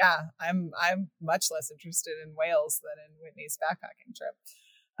 Absolutely. Yeah. I'm much less interested in whales than in Whitney's backpacking trip.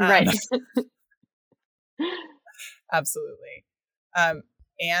 Right. Absolutely.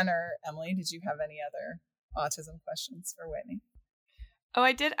 Anne or Emily, did you have any other autism questions for Whitney? Oh,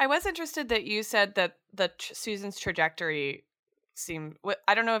 I did. I was interested that you said that Susan's trajectory seemed,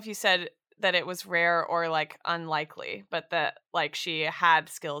 I don't know if you said that it was rare or like unlikely, but that like she had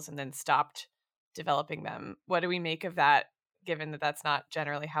skills and then stopped developing them. What do we make of that, given that that's not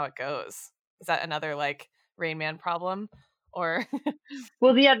generally how it goes? Is that another like Rain Man problem, or?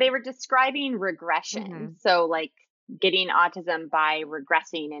 Well, yeah, they were describing regression. So like getting autism by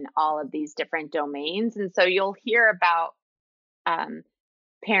regressing in all of these different domains. And so you'll hear about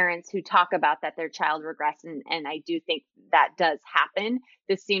parents who talk about that their child regressed, and I do think that does happen.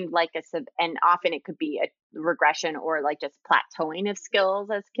 This seemed like and often it could be a regression or like just plateauing of skills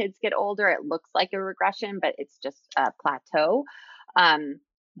as kids get older. It looks like a regression, but it's just a plateau.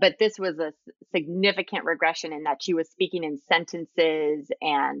 But this was a significant regression in that she was speaking in sentences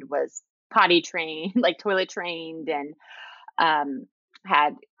and was potty trained, like toilet trained, and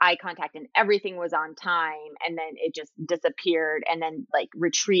had eye contact, and everything was on time, and then it just disappeared and then like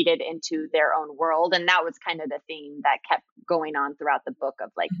retreated into their own world. And that was kind of the theme that kept going on throughout the book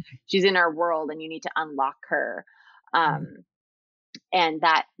of like, she's in our world and you need to unlock her. And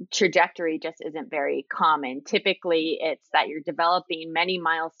that trajectory just isn't very common. Typically it's that you're developing many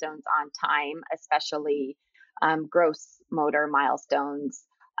milestones on time, especially gross motor milestones,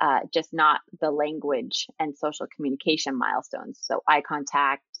 just not the language and social communication milestones. So eye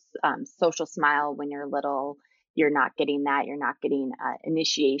contact, social smile when you're little, you're not getting that. You're not getting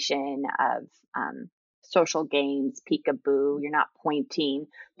initiation of social games, peekaboo, you're not pointing.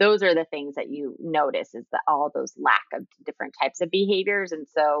 Those are the things that you notice, is that all those lack of different types of behaviors. And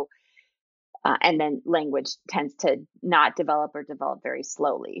so, and then language tends to not develop or develop very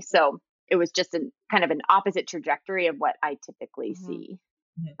slowly. So it was just kind of an opposite trajectory of what I typically see.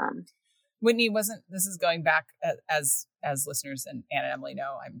 Whitney, this is going back as listeners and Anna and Emily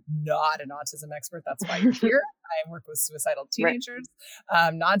know, I'm not an autism expert. That's why you're here. I work with suicidal teenagers,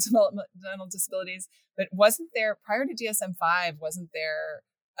 non-developmental disabilities. But wasn't there, prior to DSM-5, wasn't there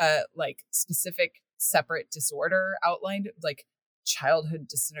like specific separate disorder outlined, like childhood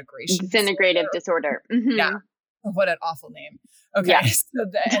disintegration? Disintegrative disorder. Mm-hmm. Yeah. What an awful name. Okay. Yeah.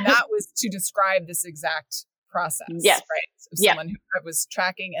 And that was to describe this exact process. Yes. Right. So someone who was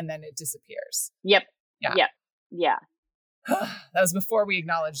tracking and then it disappears. Yep. Yeah. Yep. Yeah. That was before we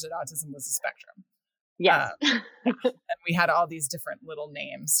acknowledged that autism was a spectrum. Yes. And we had all these different little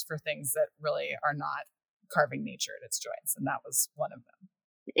names for things that really are not carving nature at its joints. And that was one of them.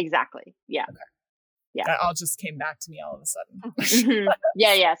 Exactly. Yeah. Okay. Yeah. That all just came back to me all of a sudden. Mm-hmm.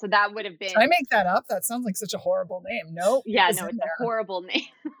 Yeah. So that would have been. Did I make that up? That sounds like such a horrible name. No. Yeah, no, it's a horrible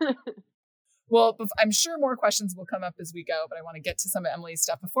name. Well, I'm sure more questions will come up as we go, but I want to get to some of Emily's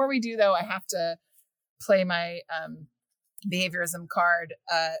stuff. Before we do, though, I have to play my behaviorism card,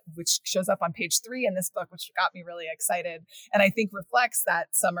 which shows up on page 3 in this book, which got me really excited. And I think reflects that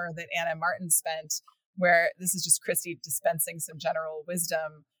summer that Anna Martin spent, where this is just Christy dispensing some general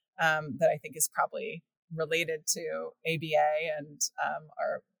wisdom that I think is probably related to ABA and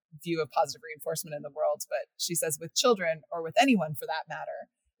our view of positive reinforcement in the world. But she says, with children, or with anyone for that matter,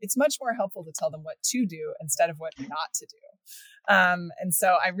 it's much more helpful to tell them what to do instead of what not to do. And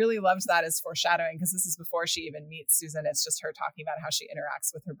so I really loved that as foreshadowing, because this is before she even meets Susan. It's just her talking about how she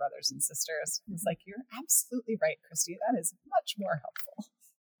interacts with her brothers and sisters. It's like, you're absolutely right, Christy. That is much more helpful.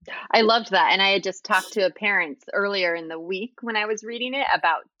 I loved that. And I had just talked to parents earlier in the week when I was reading it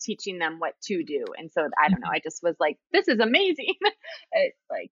about teaching them what to do. And so I don't know, I just was like, this is amazing. It's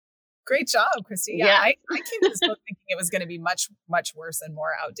like, great job, Christy. Yeah. I came to this book thinking it was going to be much, much worse and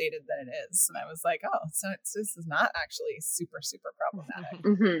more outdated than it is. And I was like, oh, so this is not actually super, super problematic.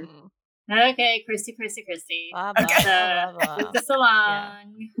 Mm-hmm. Okay, Christy. Blah, blah, Okay. blah, blah, blah. Move this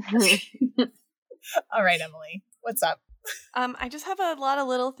along. All right, Emily, what's up? I just have a lot of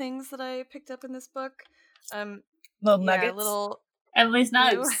little things that I picked up in this book. Little nuggets? Little Emily's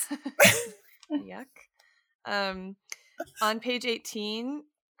nugs. Yuck. On page 18,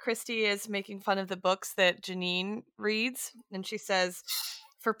 Christy is making fun of the books that Janine reads, and she says,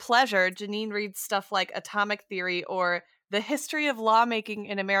 for pleasure, Janine reads stuff like Atomic Theory or The History of Lawmaking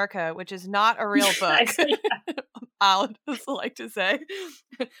in America, which is not a real book. I'll just like to say.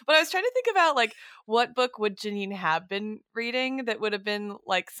 But I was trying to think about, like, what book would Janine have been reading that would have been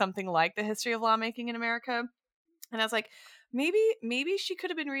like something like The History of Lawmaking in America. And I was like, maybe she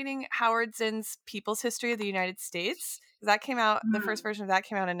could have been reading Howard Zinn's People's History of the United States. That came out, the first version of that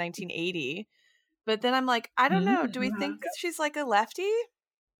came out in 1980. But then I'm like, I don't know. Do we think she's like a lefty?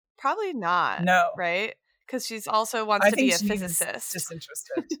 Probably not. No. Right? Because she's also wants to be a physicist.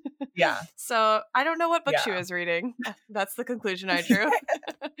 Disinterested. Yeah. So I don't know what book she was reading. That's the conclusion I drew.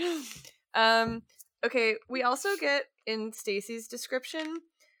 Okay. We also get in Stacy's description,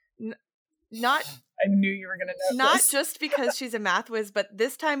 not. I knew you were going to know Not this. just because she's a math whiz, but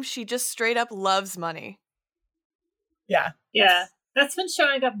this time she just straight up loves money. Yeah. Yeah. That's been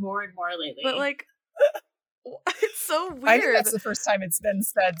showing up more and more lately. But like, it's so weird. I think that's the first time it's been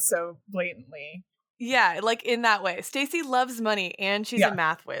said so blatantly. Yeah, like in that way. Stacy loves money and she's a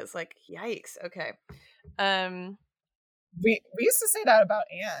math whiz. Like, yikes. Okay. We used to say that about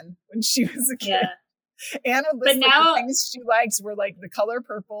Anne when she was a kid. Anna lists But now- the things she liked were like the color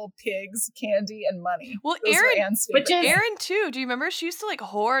purple, pigs, candy, and money. Well, Those were Erin, Anne's favorite which is- things. Erin too. Do you remember she used to like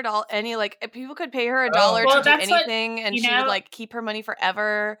hoard all any like if people could pay her Oh. $1 Well, to do that's what- anything, and you she would know- like keep her money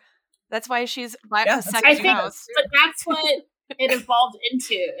forever. That's why she's buying Yeah, a that's second I think- house. But that's what it evolved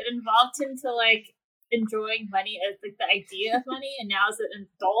into. It evolved into like enjoying money as like the idea of money, and now as an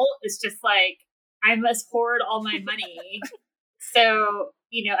adult, it's just like I must hoard all my money so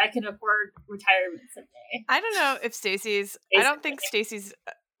I can afford retirement someday. I don't know if Stacey's. I Basically. don't think Stacey's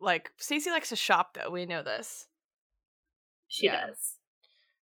like Stacey likes to shop though. We know this. She Yeah. does.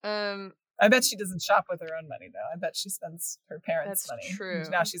 I bet she doesn't shop with her own money though. I bet she spends her parents' That's money. true.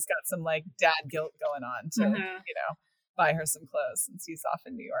 Now she's got some like dad guilt going on to Mhm. buy her some clothes since he's off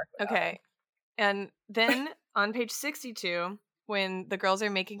in New York. without Okay. And then on page 62, when the girls are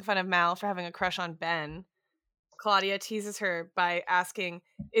making fun of Mal for having a crush on Ben, Claudia teases her by asking,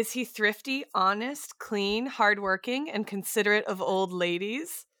 is he thrifty, honest, clean, hardworking, and considerate of old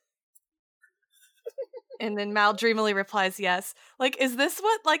ladies? And then Mal dreamily replies, yes. Like, is this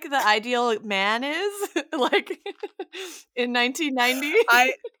what, like, the ideal man is? Like, in 1990?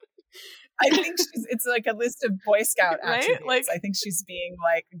 I think it's like a list of Boy Scout Right? attributes. Like- I think she's being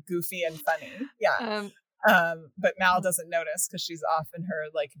like goofy and funny. Yeah. But Mal doesn't notice because she's off in her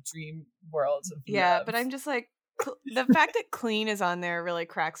like dream world of Yeah, love. but I'm just like, the fact that clean is on there really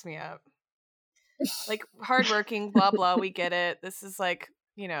cracks me up. Like, hardworking, blah, blah, we get it. This is like,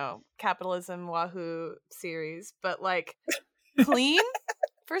 capitalism, Wahoo series. But like, clean?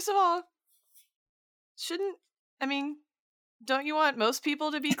 First of all, don't you want most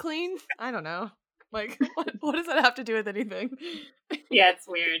people to be clean? I don't know. Like, what does that have to do with anything? Yeah, it's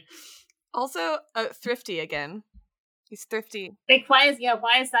weird. Also, thrifty again. He's thrifty. Like, why is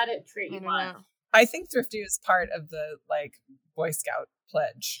that a trait I you don't want? know. I think thrifty was part of the like Boy Scout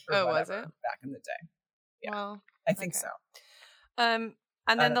pledge. Or Oh, was whatever it? back in the day? Yeah. Well, I think okay. so. and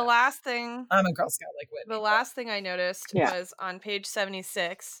I then don't the know. last thing. I'm a Girl Scout like Whitney. The but- last thing I noticed Yeah. was on page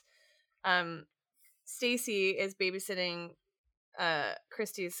 76. Stacy is babysitting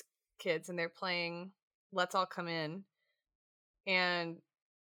Christy's kids, and they're playing Let's All Come In. And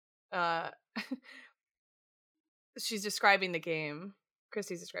she's describing the game.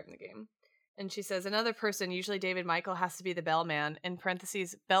 Christy's describing the game. And she says, another person, usually David Michael, has to be the bellman. In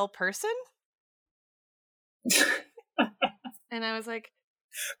parentheses, bell person? And I was like,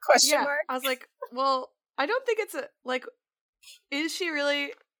 Question mark? I was like, well, I don't think it's is she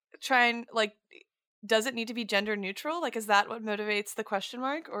really trying, like, does it need to be gender neutral? Like, is that what motivates the question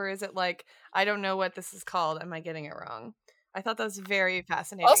mark? Or is it like, I don't know what this is called. Am I getting it wrong? I thought that was very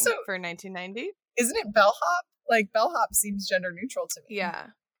fascinating Also- for 1990. Isn't it bellhop? Like bellhop seems gender neutral to me. Yeah.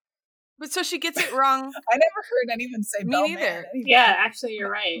 But so she gets it wrong. I never heard anyone say Me bellman. neither. anyway. Yeah, actually, you're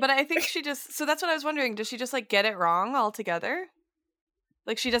right. But I think she just, so that's what I was wondering. Does she just like get it wrong altogether?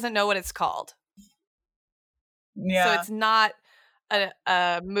 Like she doesn't know what it's called. Yeah. So it's not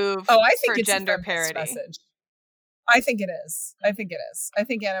a move I think for it's a gender feminist parody. message. I think it is. I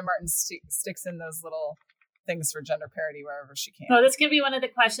think Anna Martin sticks in those little things for gender parody wherever she can. No, this could be one of the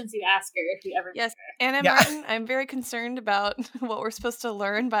questions you ask her if you ever. Yes, Anna Yeah. Martin, I'm very concerned about what we're supposed to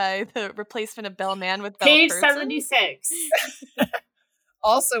learn by the replacement of bellman with bell Page person. 76.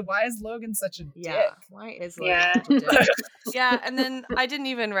 Also, why is Logan such a dick? Yeah, why is Logan Yeah. such a dick? Yeah, and then I didn't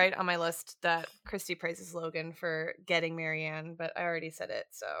even write on my list that Christy praises Logan for getting Marianne, but I already said it,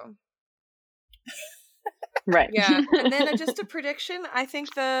 so Right. yeah. And then just a prediction. I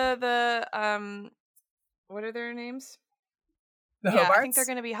think the what are their names? The Yeah, Hobarts? I think they're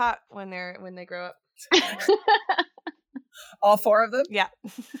gonna be hot when they grow up. All four of them? Yeah.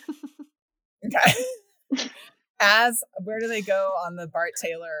 Okay. Where do they go on the Bart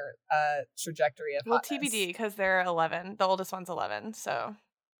Taylor trajectory of Well, hotness? TBD because they're 11. The oldest one's 11, so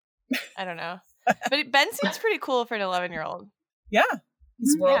I don't know. But Ben seems pretty cool for an 11-year-old. Yeah.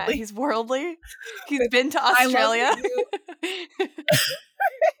 He's worldly. Yeah, he's worldly. He's been to I love Australia.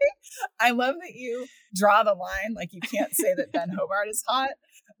 I love that you draw the line. Like, you can't say that Ben Hobart is hot,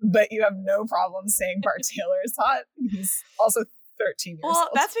 but you have no problem saying Bart Taylor is hot. He's also 13 years Well, old.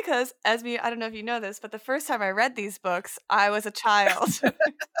 that's because Esme, I don't know if you know this, but the first time I read these books, I was a child.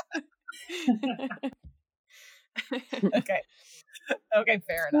 Okay. Okay,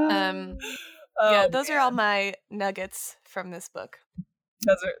 fair enough. Yeah, Oh, those are all my nuggets from this book.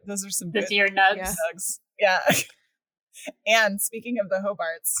 Those are some This good are your nugs. Yeah. nugs. Yeah. And speaking of the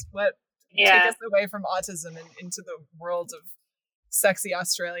Hobarts, take Yeah. us away from autism and into the world of sexy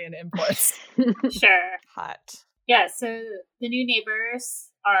Australian imports. Sure. Hot. Yeah, so the new neighbors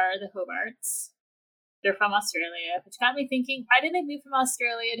are the Hobarts. They're from Australia, which got me thinking, why did they move from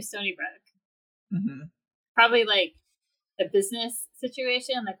Australia to Stony Brook? Probably like a business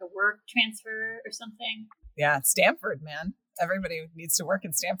situation, like a work transfer or something. Yeah, Stanford, man. Everybody needs to work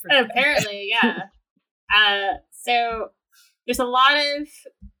in Stanford. Apparently, yeah. So there's a lot of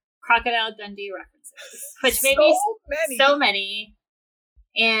Crocodile Dundee references, which made me so many.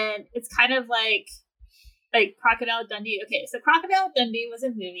 And it's kind of like Crocodile Dundee. Okay, so Crocodile Dundee was a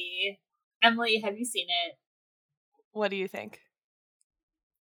movie. Emily, have you seen it? What do you think?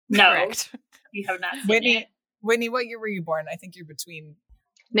 No, Correct. You have not seen it. Whitney, what year were you born? I think you're between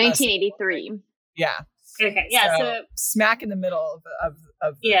 1983. Yeah. Okay, yeah. So smack in the middle of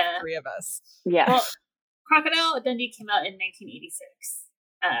the three of us. Yeah. Well, Crocodile Dundee came out in 1986,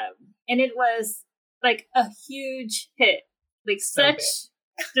 and it was like a huge hit, like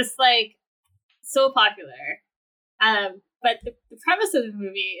just like so popular. But the premise of the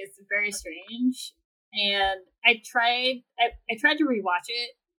movie is very strange, and I tried to rewatch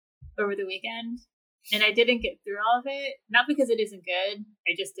it over the weekend, and I didn't get through all of it. Not because it isn't good,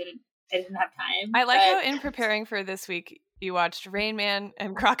 I didn't have time. I like how in preparing for this week, you watched Rain Man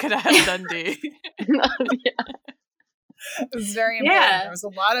and Crocodile Dundee. It was very important. Yeah. There was a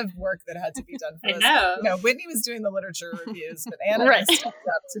lot of work that had to be done for us. You know, Whitney was doing the literature reviews, but Anna stepped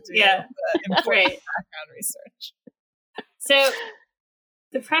up to do the important background research. So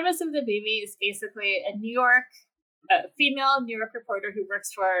the premise of the movie is basically a female New York reporter who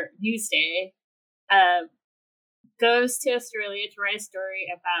works for Newsday goes to Australia to write a story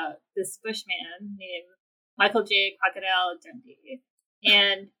about this bushman named Michael J. Crocodile Dundee.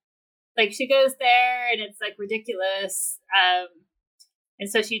 And like she goes there and it's like ridiculous. And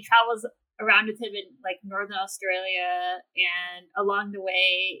so she travels around with him in like Northern Australia, and along the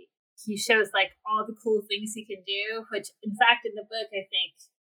way he shows like all the cool things he can do, which in fact in the book I think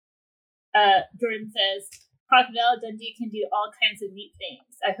Jordan says Crocodile Dundee can do all kinds of neat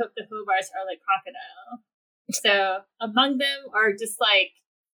things. I hope the Hobarts are like Crocodile. So among them are just like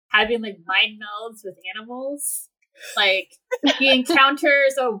having like mind melds with animals. Like he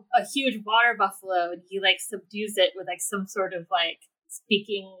encounters a huge water buffalo and he like subdues it with like some sort of like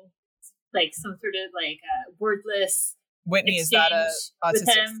speaking, like some sort of like wordless. Whitney, is that a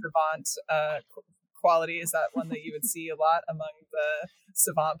autistic savant quality? Is that one that you would see a lot among the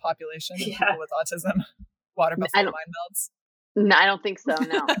savant population, people with autism? Water buffalo mind melds? No, I don't think so.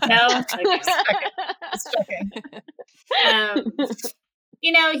 No. No. Just checking.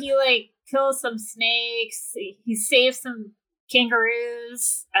 You know, he like kills some snakes. He saves some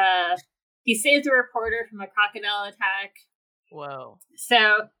kangaroos. He saves a reporter from a crocodile attack. Whoa.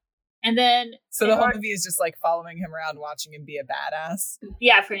 So, and then the whole movie is just like following him around, watching him be a badass.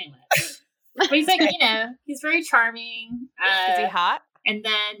 Yeah, pretty much. But he's like, you know, he's very charming. Is he hot? And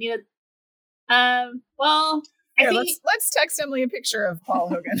then, you know, well, let's text Emily a picture of Paul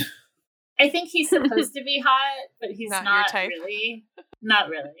Hogan. I think he's supposed to be hot, but he's not your type. Really. Not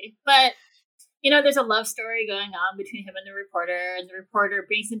really. But, you know, there's a love story going on between him and the reporter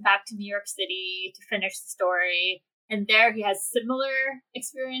brings him back to New York City to finish the story. And there he has similar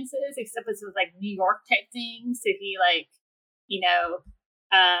experiences, except it's with like New York type things. So he like, you know,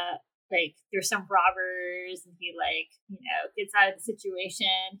 like there's some robbers and he like, you know, gets out of the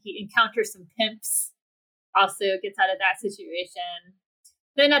situation. He encounters some pimps, also gets out of that situation.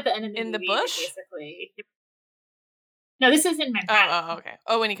 Then at the end of the movie, the bush? Basically. No, this is in Manhattan. Oh, okay.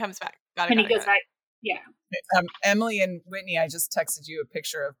 Oh, when he comes back. Got it. When he goes back, yeah. Emily and Whitney, I just texted you a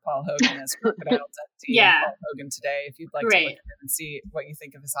picture of Paul Hogan as Crocodile Dundee. Yeah. Paul Hogan today, if you'd like to look at him and see what you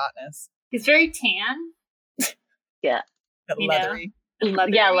think of his hotness. He's very tan. Yeah. Leathery.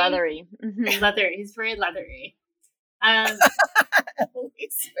 Leathery. Yeah, leathery. Mm-hmm. Leathery. He's very leathery.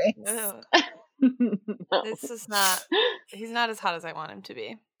 Emily's face. This is not. He's not as hot as I want him to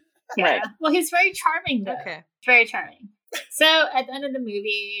be. Yeah. Right. Well, he's very charming, though. Okay. Very charming. So at the end of the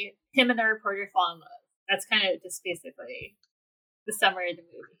movie, him and the reporter fall in love. That's kind of just basically the summary of the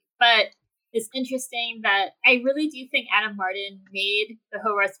movie. But it's interesting that I really do think Adam Martin made the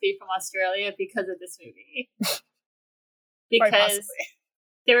Hobarts be from Australia because of this movie. Because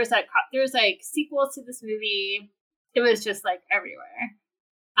there was like sequels to this movie. It was just like everywhere.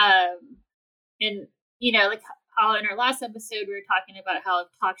 And you know, like how in our last episode we were talking about how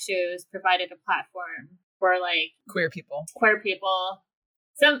talk shows provided a platform for like queer people.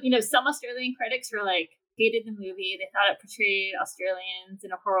 Some Australian critics were like hated the movie. They thought it portrayed Australians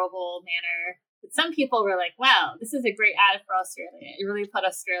in a horrible manner. But some people were like, wow, this is a great ad for Australia. It really put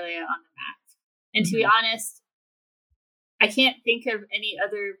Australia on the map. And to be honest, I can't think of any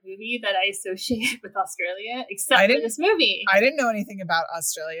other movie that I associate with Australia except for this movie. I didn't know anything about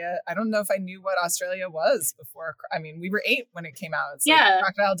Australia. I don't know if I knew what Australia was before. I mean, we were 8 when it came out. It's like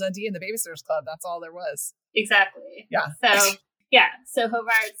Crocodile Dundee and the Babysitters Club. That's all there was. Exactly. Yeah. So, so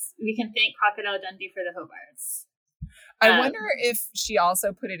Hobarts, we can thank Crocodile Dundee for the Hobarts. I wonder if she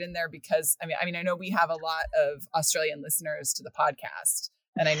also put it in there because, I mean, I know we have a lot of Australian listeners to the podcast.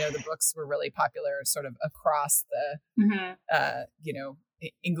 And I know the books were really popular sort of across the,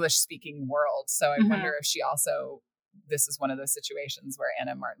 English-speaking world. So I wonder if she also, this is one of those situations where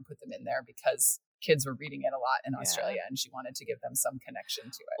Anna Martin put them in there because kids were reading it a lot in Australia and she wanted to give them some connection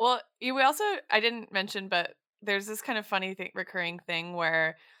to it. Well, we also, I didn't mention, but there's this kind of funny recurring thing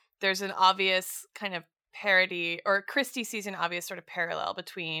where there's an obvious kind of parody, or Christy sees an obvious sort of parallel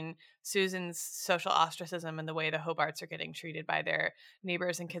between Susan's social ostracism and the way the Hobarts are getting treated by their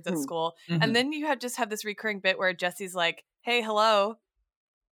neighbors and kids at school. Mm-hmm. And then you have this recurring bit where Jesse's like, hey, hello.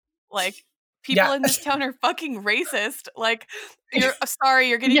 Like, people in this town are fucking racist. Like, you're sorry,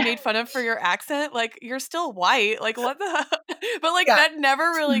 you're getting made fun of for your accent. Like, you're still white. Like, what the But like that never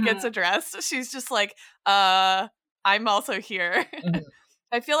really gets addressed. She's just like, I'm also here. Mm-hmm.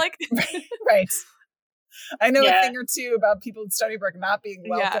 I feel like right. I know a thing or two about people in Stony Brook not being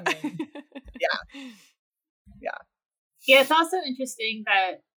welcoming. Yeah, it's also interesting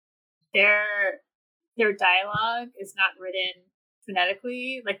that their dialogue is not written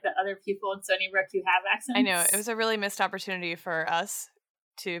phonetically like the other people in Stony Brook who have accents. I know. It was a really missed opportunity for us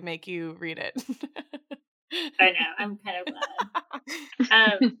to make you read it. I know. I'm kind of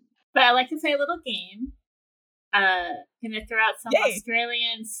glad. But I like to play a little game. Gonna throw out some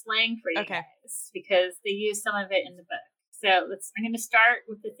Australian slang for you guys because they use some of it in the book. So I'm gonna start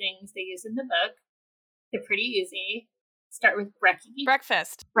with the things they use in the book. They're pretty easy. Start with brekkie.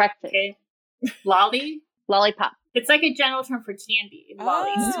 Breakfast. Okay. Lolly. Lollipop. It's like a general term for candy.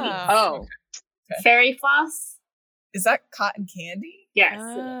 Lolly. Sweet. Oh. Okay. Fairy floss. Is that cotton candy? Yes.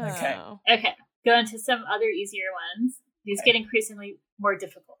 Oh. Okay. Go into some other easier ones. These get increasingly more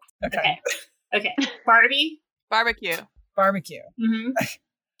difficult. Okay. Barbie. Barbecue. Mm-hmm.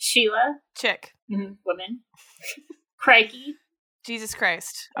 Sheila. Chick. Mm-hmm. Woman. Crikey. Jesus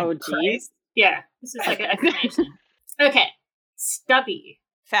Christ. Oh, geez. Yeah. This is like an explanation. Okay. Stubby.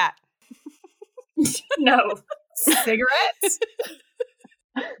 Fat. No. Cigarettes?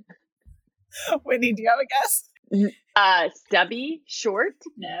 Whitney, do you have a guess? Stubby. Short?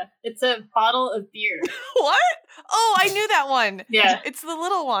 No. It's a bottle of beer. What? Oh, I knew that one. Yeah. It's the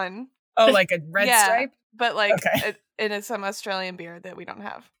little one. Oh, like a red stripe? But like it's some Australian beer that we don't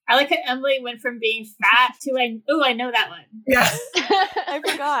have. I like how Emily went from being fat to I know that one. Yeah. I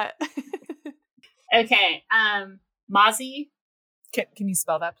forgot. Okay. Mozzie. Can you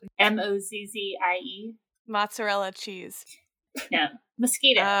spell that, please? Mozzie. Mozzarella cheese. No.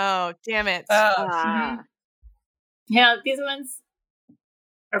 Mosquito. Oh, damn it. Yeah, these ones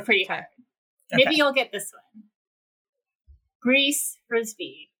are pretty hard. Maybe you'll get this one. Grease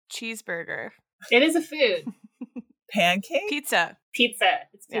Frisbee. Cheeseburger. It is a food. Pancake? Pizza.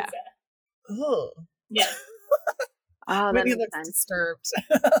 It's pizza. Oh. Yeah. Oh, that Maybe makes looks sense. disturbed.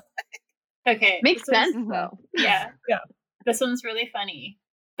 Okay. Makes sense, though. Yeah. This one's really funny.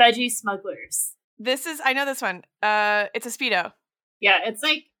 Veggie smugglers. I know this one. It's a Speedo. Yeah, it's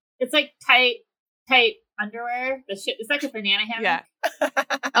like tight underwear. It's like a banana hammock. Yeah.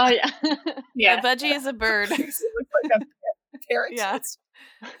 Oh, yeah. Yeah. A veggie is a bird. It looks like a parrot. Yeah.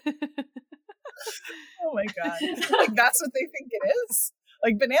 Oh my God. Like, that's what they think it is.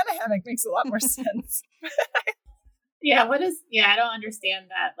 Like, banana hammock makes a lot more sense. Yeah, I don't understand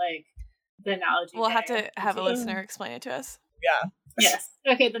that, like, the analogy. We'll have to have a listener explain it to us. Yeah. Yes.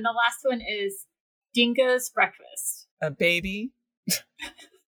 Okay, then the last one is Dingo's breakfast. A baby.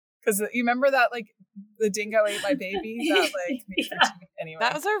 Because you remember that, like, the dingo ate my baby? That, like, anyway.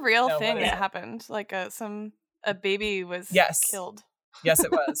 That was a real thing that happened. Like, a baby was killed. Yes,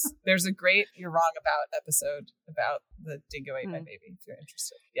 it was. There's a great You're Wrong About episode about the dingo ate my baby, if you're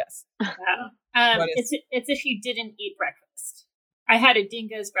interested. Yes. Wow. It's if you didn't eat breakfast. I had a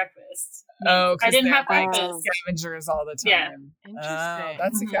dingo's breakfast. Oh, I didn't have like breakfast. Scavengers all the Yeah. time.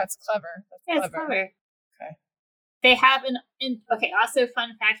 Interesting. That's clever. It's clever. Okay. They have also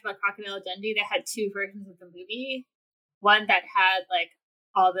fun fact about Crocodile Dundee, they had 2 versions of the movie. One that had like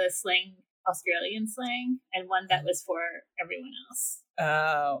all the Australian slang, and one that was for everyone else.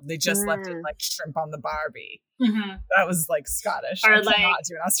 Oh, they just left it like shrimp on the Barbie. Mm-hmm. That was like Scottish. Or I like cannot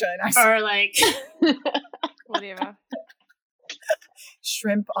do an Australian accent. Or like whatever.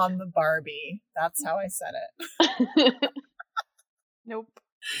 Shrimp on the Barbie. That's how I said it. Nope.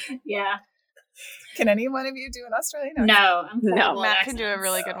 Yeah. Can any one of you do an Australian accent? No, I'm No. horrible at Matt can do a accents.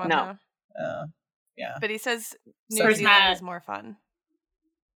 really good one No. though. Yeah. But he says So New does Zealand Matt. is more fun.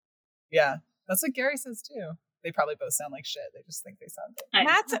 Yeah. That's what Gary says too. They probably both sound like shit. They just think they sound good.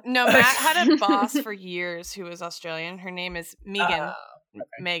 Matt had a boss for years who was Australian. Her name is Megan. Okay.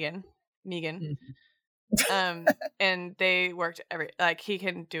 Megan. And they worked he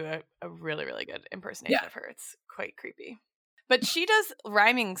can do a really, really good impersonation of her. It's quite creepy. But she does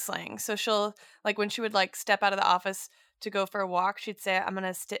rhyming slang. So she'll, like, when she would, like, step out of the office to go for a walk, she'd say, I'm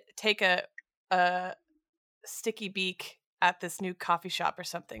going to take a sticky beak at this new coffee shop or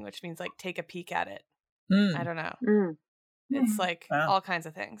something, which means, like, take a peek at it. I don't know. Mm. It's, like, Wow. all kinds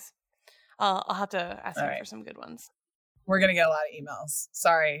of things. I'll have to ask All her right. for some good ones. We're going to get a lot of emails.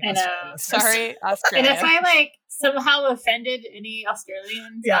 Sorry. I know. Australian listeners. Sorry, And Australia. if I like somehow offended any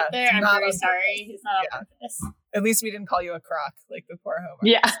Australians Yeah, out there, it's I'm not very on sorry. It's not Yeah. on purpose. At least we didn't call you a croc like the poor Homer.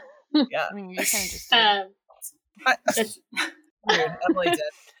 Yeah. Yeah. I mean, you kind of just did. That's- Weird. Emily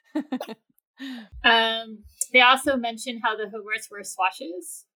did. they also mention how the Hogwarts wear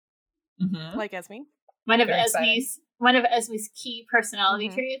swatches. Mm-hmm. like Esme. One of Very exciting. Esme's key personality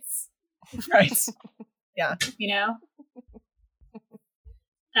Mhm. traits. Right. You know.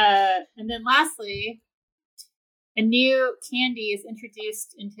 And then lastly, a new candy is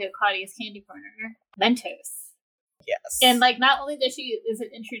introduced into Claudia's candy corner, Mentos. Yes. And like, not only is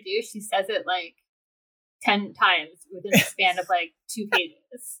it introduced, she says it like 10 times within the span of like 2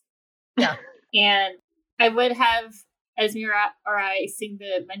 pages. Yeah. And I would have Esme or I sing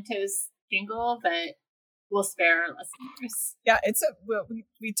the Mentos jingle, but we'll spare our listeners. Yeah,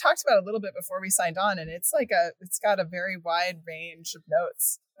 we talked about it a little bit before we signed on, and it's got a very wide range of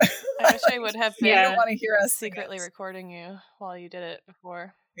notes. I wish I would have been You don't want to hear us sing secretly it. recording you while you did it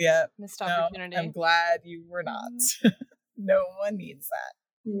before. Yeah, Missed no, opportunity. I'm glad you were not. No one needs that.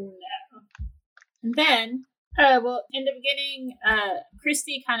 No. And then, in the beginning,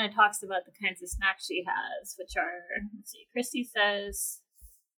 Christy kind of talks about the kinds of snacks she has, which are, let's see, Christy says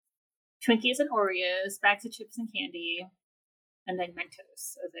Twinkies and Oreos, bags of chips and candy, and then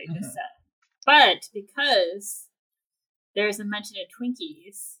Mentos, as I just said. But because there's a mention of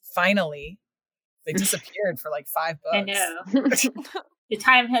Twinkies, Finally, they disappeared for like 5 bucks. I know the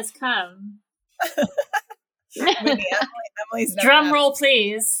time has come. Whitney, Emily's never Drum had roll,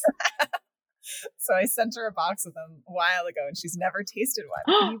 please. So I sent her a box of them a while ago, and she's never tasted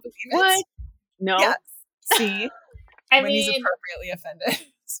one. Can you believe it? What? No. Yes. See, I Whitney's mean, appropriately offended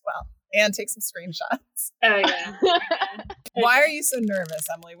as well, and take some screenshots. oh yeah. Why are you so nervous,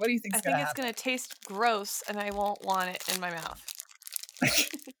 Emily? What do you think's I going think to it's happen? going to taste gross, and I won't want it in my mouth.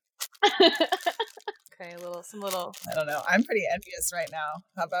 Okay, some little. I don't know. I'm pretty envious right now.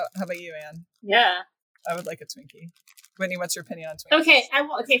 How about you, Anne? Yeah. I would like a Twinkie. Whitney, what's your opinion on Twinkies? Okay.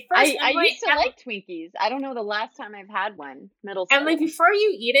 First, I used to like Twinkies. I don't know the last time I've had one. Middle school. Emily, before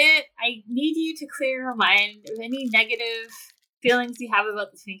you eat it, I need you to clear your mind of any negative feelings you have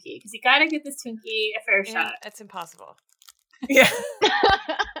about the Twinkie, because you got to give this Twinkie a fair shot. It's impossible. Yeah.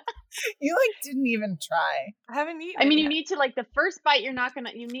 You didn't even try. I haven't eaten. I mean, it you yet. need to the first bite. You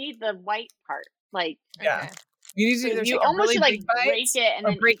need the white part. Yeah. Okay. You need to You take a almost really should, big bite break it and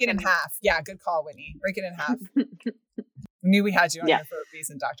or then break eat it in them. half. Yeah, good call, Whitney. Break it in half. Knew we had you on Yeah. here for a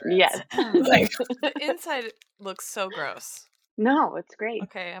reason, Dr. Eds. Yes. Like, The inside looks so gross. No, it's great.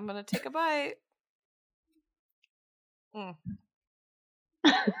 Okay, I'm gonna take a bite. Oh.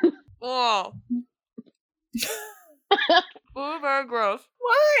 Oh, very gross.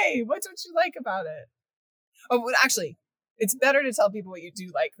 why? What don't you like about it? Oh, well, actually, it's better to tell people what you do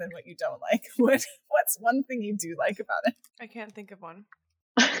like than what you don't like. What's one thing you do like about it? I can't think of one.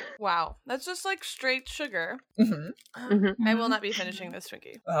 Wow, that's just like straight sugar. Mm-hmm. I will not be finishing this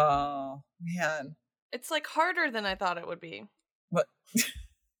Twinkie. Oh, man. It's like harder than I thought it would be. What?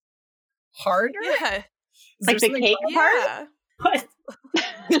 Harder? Yeah. Is Like there the something cake wrong? part? What?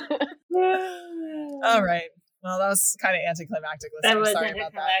 All right. Well, that was kind of anticlimactic. That Listeners. was Sorry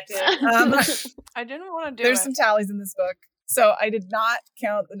about that. anticlimactic. I didn't want to do There's it. some tallies in this book. So I did not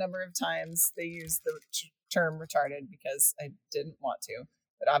count the number of times they used the term retarded because I didn't want to.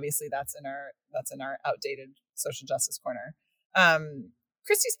 But obviously that's in our outdated social justice corner.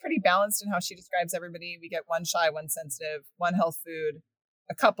 Christy's pretty balanced in how she describes everybody. We get one shy, one sensitive, one health food,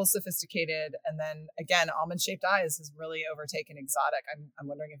 a couple sophisticated, and then again, almond-shaped eyes has really overtaken exotic. I'm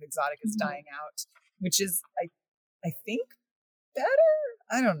wondering if exotic is dying out, which is I think better.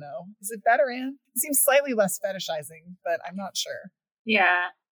 I don't know. Is it better, Anne? It seems slightly less fetishizing, but I'm not sure. Yeah.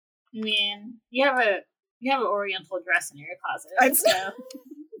 I mean, you have an Oriental dress in your closet. I'd So.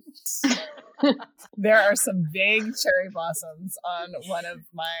 There are some big cherry blossoms on one of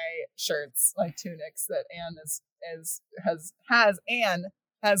my shirts, my tunics that Anne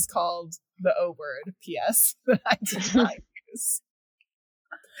has called the O word. P.S. that I did not use.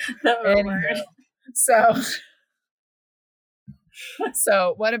 The O word.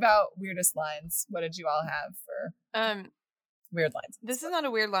 So what about weirdest lines? What did you all have for weird lines? This is not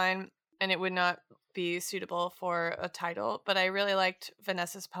a weird line, and it would not be suitable for a title, but I really liked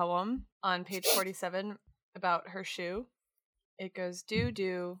Vanessa's poem on page 47 about her shoe. It goes,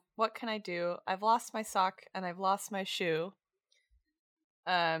 do, what can I do? I've lost my sock and I've lost my shoe.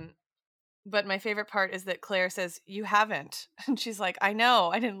 But my favorite part is that Claire says, you haven't. And she's like, I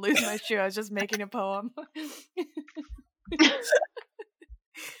know, I didn't lose my shoe. I was just making a poem.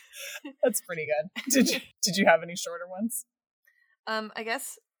 That's pretty good. Did you have any shorter ones? I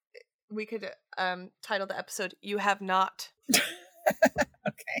guess we could title the episode "You Have Not."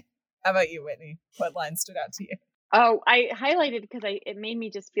 Okay. How about you, Whitney? What line stood out to you? Oh, I highlighted because it made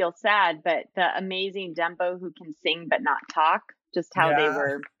me just feel sad, but the amazing Dumbo who can sing but not talk, just how they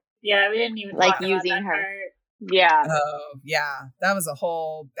were. Yeah, we didn't even like talk using about that her. part. Yeah. Oh, yeah. That was a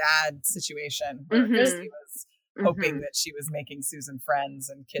whole bad situation where Christy was hoping that she was making Susan friends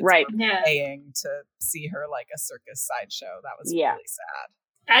and kids were paying to see her like a circus sideshow. That was really sad.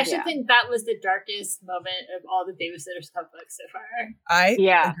 I actually think that was the darkest moment of all the Babysitter's Club books so far. I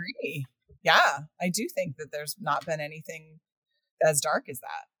agree. Yeah, I do think that there's not been anything as dark as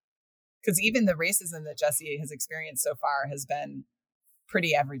that. Because even the racism that Jessie has experienced so far has been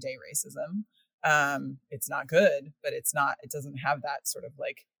pretty everyday racism. It's not good, but it doesn't have that sort of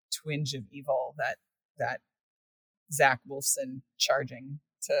like twinge of evil that Zach Wolfson charging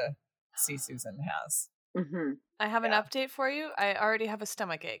to see Susan has. Mm-hmm. I have an update for you. I already have a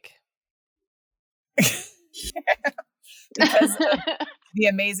stomach ache. Because of the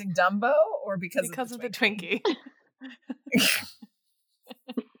amazing Dumbo, or because of the Twinkie?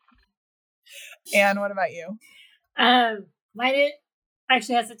 Anne, what about you? Mine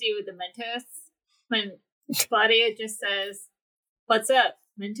actually has to do with the Mentos. When Claudia just says, "What's up,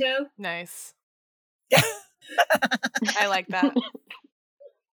 Mento?" Nice. I like that.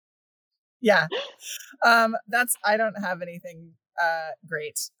 Yeah. I don't have anything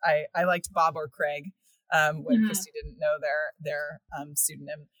great. I liked Bob or Craig when Christy didn't know their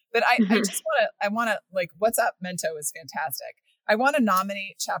pseudonym. But I just want to like, What's Up, Mento is fantastic. I want to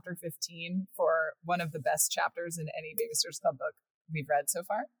nominate chapter 15 for one of the best chapters in any Babysitter's Club book we've read so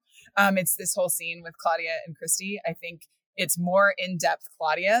far. It's this whole scene with Claudia and Christy. I think it's more in-depth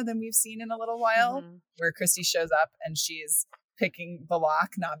Claudia than we've seen in a little while, where Christy shows up and she's picking the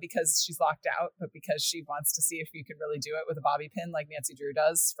lock, not because she's locked out, but because she wants to see if you could really do it with a bobby pin like Nancy Drew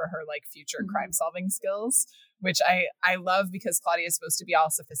does for her like future crime solving skills, which I love because Claudia is supposed to be all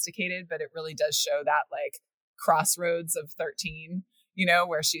sophisticated, but it really does show that like crossroads of 13, you know,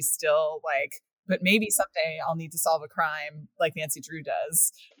 where she's still like, but maybe someday I'll need to solve a crime like Nancy Drew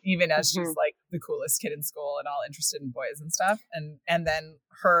does, even as she's like the coolest kid in school and all interested in boys and stuff. And then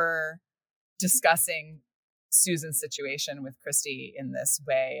her discussing Susan's situation with Christy in this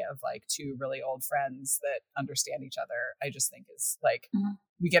way of like two really old friends that understand each other, I just think is like,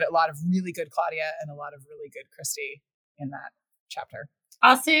 we get a lot of really good Claudia and a lot of really good Christy in that chapter.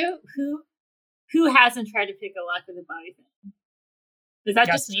 Also, who hasn't tried to pick a lock with a bobby pin? Is that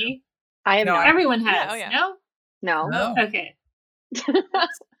just me? I have not. Everyone has. No? Okay.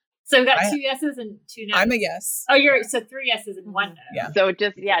 So we've got 2 yeses and 2 no's. I'm a yes. Oh, so 3 yeses and 1 no. Yeah. So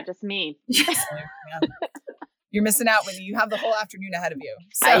just me. You're missing out when you have the whole afternoon ahead of you.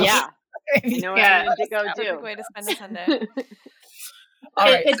 So, I know what I need to go do. Perfect way to spend a Sunday. All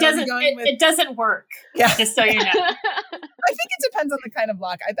right, it doesn't work. Yeah. Just so you know. I think it depends on the kind of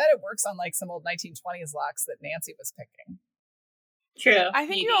lock. I bet it works on like some old 1920s locks that Nancy was picking. True. I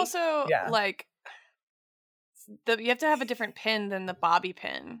think you also like you have to have a different pin than the bobby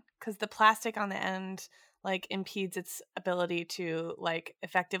pin because the plastic on the end like impedes its ability to like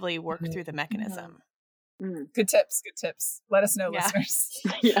effectively work through the mechanism. Good tips. Let us know, listeners.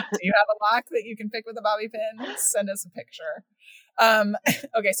 Do you have a lock that you can pick with a bobby pin? Send us a picture.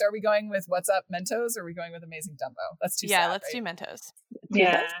 Okay, so are we going with What's Up, Mentos, or are we going with Amazing Dumbo? That's too sad, let's right? do Mentos.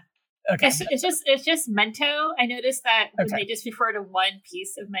 Yeah. Okay. It's just Mento. I noticed that when they just refer to one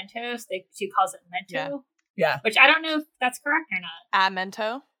piece of Mentos, she calls it Mento. Yeah. Which I don't know if that's correct or not.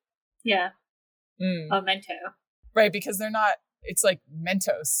 Mento? Yeah. Oh, Mento. Right, because they're not, it's like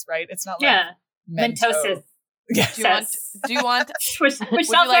Mentos, right? It's not like Mentosis. Yes. Do you want which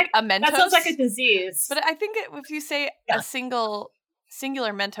sounds like a Mentos? That sounds like a disease. But I think if you say a singular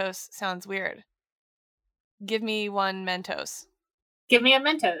Mentos sounds weird. Give me one Mentos. Give me a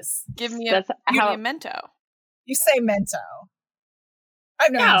Mentos. Give me That's a how Mento. You say Mento.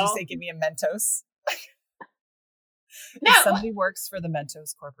 I've never heard you No. say give me a Mentos. No. If somebody works for the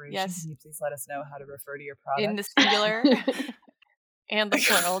Mentos Corporation, Yes. can you please let us know how to refer to your product? In the singular and the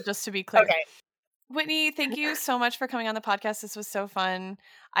plural, just to be clear. Okay. Whitney, thank you so much for coming on the podcast. This was so fun.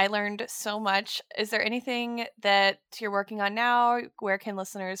 I learned so much. Is there anything that you're working on now? Where can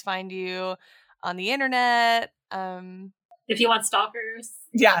listeners find you on the internet? If you want stalkers.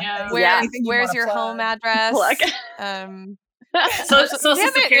 Yeah. No. Where, Yeah. Anything you where's wanna your plug? home address? Plug. Social Damn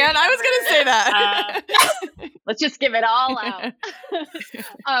it, security man. I was going to say number. that. Let's just give it all out.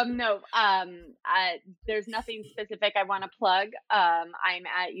 There's nothing specific I want to plug. I'm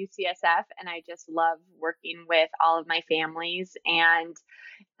at UCSF, and I just love working with all of my families. And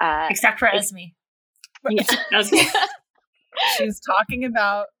Except for Esme. yeah. Okay. She's talking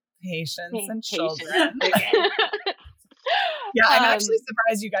about patients and children. Okay. Yeah, I'm actually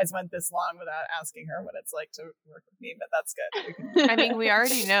surprised you guys went this long without asking her what it's like to work with me, but that's good. We can- I mean, we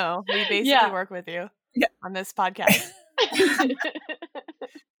already know. We basically Yeah. work with you Yeah. on this podcast.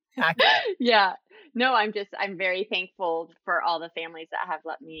 Accurate. Yeah. No, I'm very thankful for all the families that have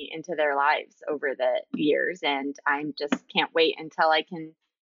let me into their lives over the years. And I'm just can't wait until I can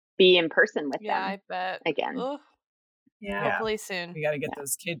be in person with Yeah, them I bet. again. Ugh, Yeah. hopefully soon. We got to get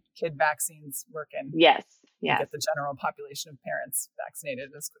those kid vaccines working. Yes. And Yes. get the general population of parents vaccinated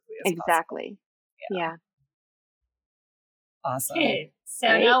as quickly as possible. Exactly. Yeah. Awesome. Okay. So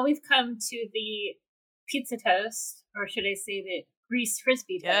Right. now we've come to the pizza toast, or should I say the greased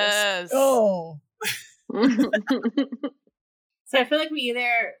frisbee toast? Yes. Oh, So I feel like we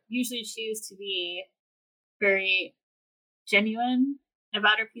either usually choose to be very genuine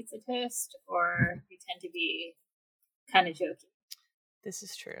about our pizza toast, or we tend to be kind of jokey. This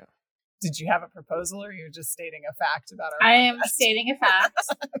is true. did you have a proposal, or are you just stating a fact about our I am podcast? stating a fact.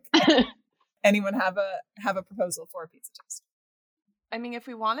 Anyone have a proposal for a pizza toast? I mean, if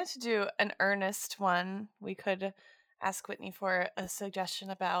we wanted to do an earnest one, we could ask Whitney for a suggestion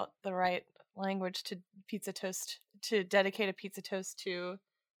about the right language to pizza toast, to dedicate a pizza toast to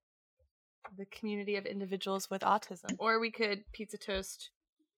the community of individuals with autism. Or we could pizza toast.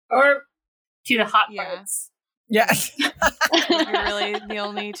 Or to the hot Yeah. parts. Yes. You're really the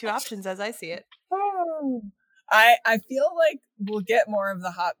only two options as I see it. I feel like we'll get more of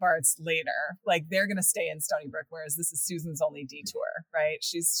the hot parts later. Like they're gonna stay in Stony Brook, whereas this is Susan's only detour, right?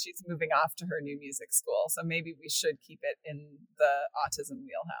 She's moving off to her new music school, so maybe we should keep it in the autism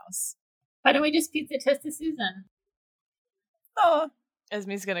wheelhouse. Why don't we just pizza toast to Susan? Oh,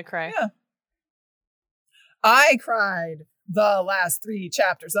 Esme's gonna cry. yeah. I cried the last 3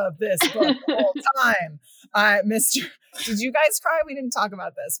 chapters of this book the whole time. Did you guys cry? We didn't talk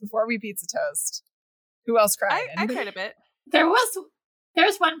about this before we pizza toast. Who else cried? I Anybody? cried a bit.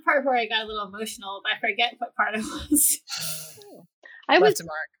 There's one part where I got a little emotional, but I forget what part it was. I Left was a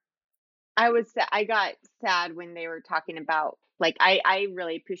mark. I got sad when they were talking about, like, I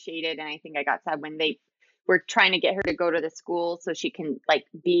really appreciated, and I think I got sad when they were trying to get her to go to the school so she can, like,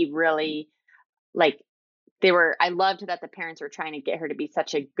 be really, like, I loved that the parents were trying to get her to be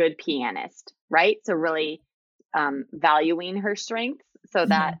such a good pianist, right? So really valuing her strengths. So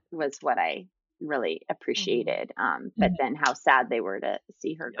that was what I really appreciated. But then how sad they were to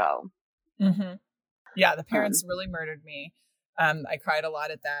see her go. Mm-hmm. Yeah, the parents really murdered me. I cried a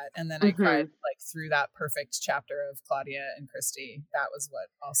lot at that. And then I cried like through that perfect chapter of Claudia and Christy. That was what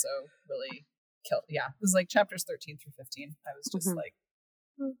also really killed. Yeah, it was like chapters 13 through 15. I was just like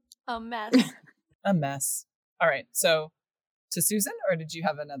A mess. a mess. All right. So to Susan, or did you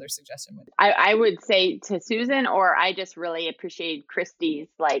have another suggestion? I would say to Susan, or I just really appreciate Christy's,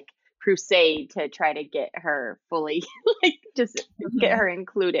 like, crusade to try to get her fully, like, just get her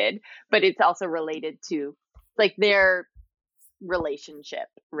included. But it's also related to, like, their relationship,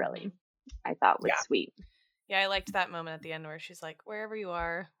 really, I thought was sweet. Yeah, I liked that moment at the end where she's like, wherever you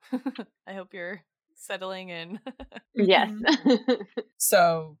are, I hope you're settling in. Yes.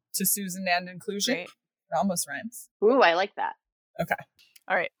 So to Susan and inclusion. Great. It almost rhymes. Ooh, I like that. Okay.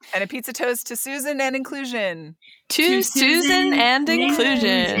 All right. And a pizza toast to Susan and inclusion. To Susan and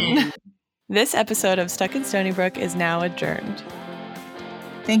inclusion. This episode of Stuck in Stony Brook is now adjourned.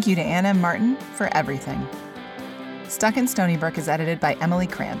 Thank you to Anna and Martin for everything. Stuck in Stony Brook is edited by Emily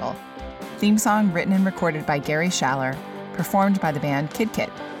Crandall. Theme song written and recorded by Gary Schaller, performed by the band Kid Kit.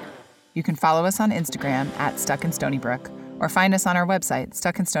 You can follow us on Instagram at Stuck in Stony Brook, or find us on our website,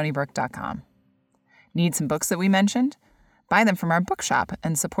 stuckinstonybrook.com. Need some books that we mentioned? Buy them from our bookshop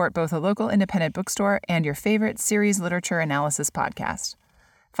and support both a local independent bookstore and your favorite series literature analysis podcast.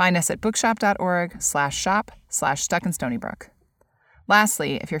 Find us at bookshop.org/shop/stuckinstonybrook.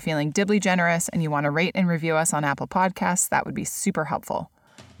 Lastly, if you're feeling dibbly generous and you want to rate and review us on Apple Podcasts, that would be super helpful.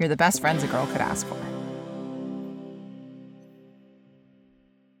 You're the best friends a girl could ask for.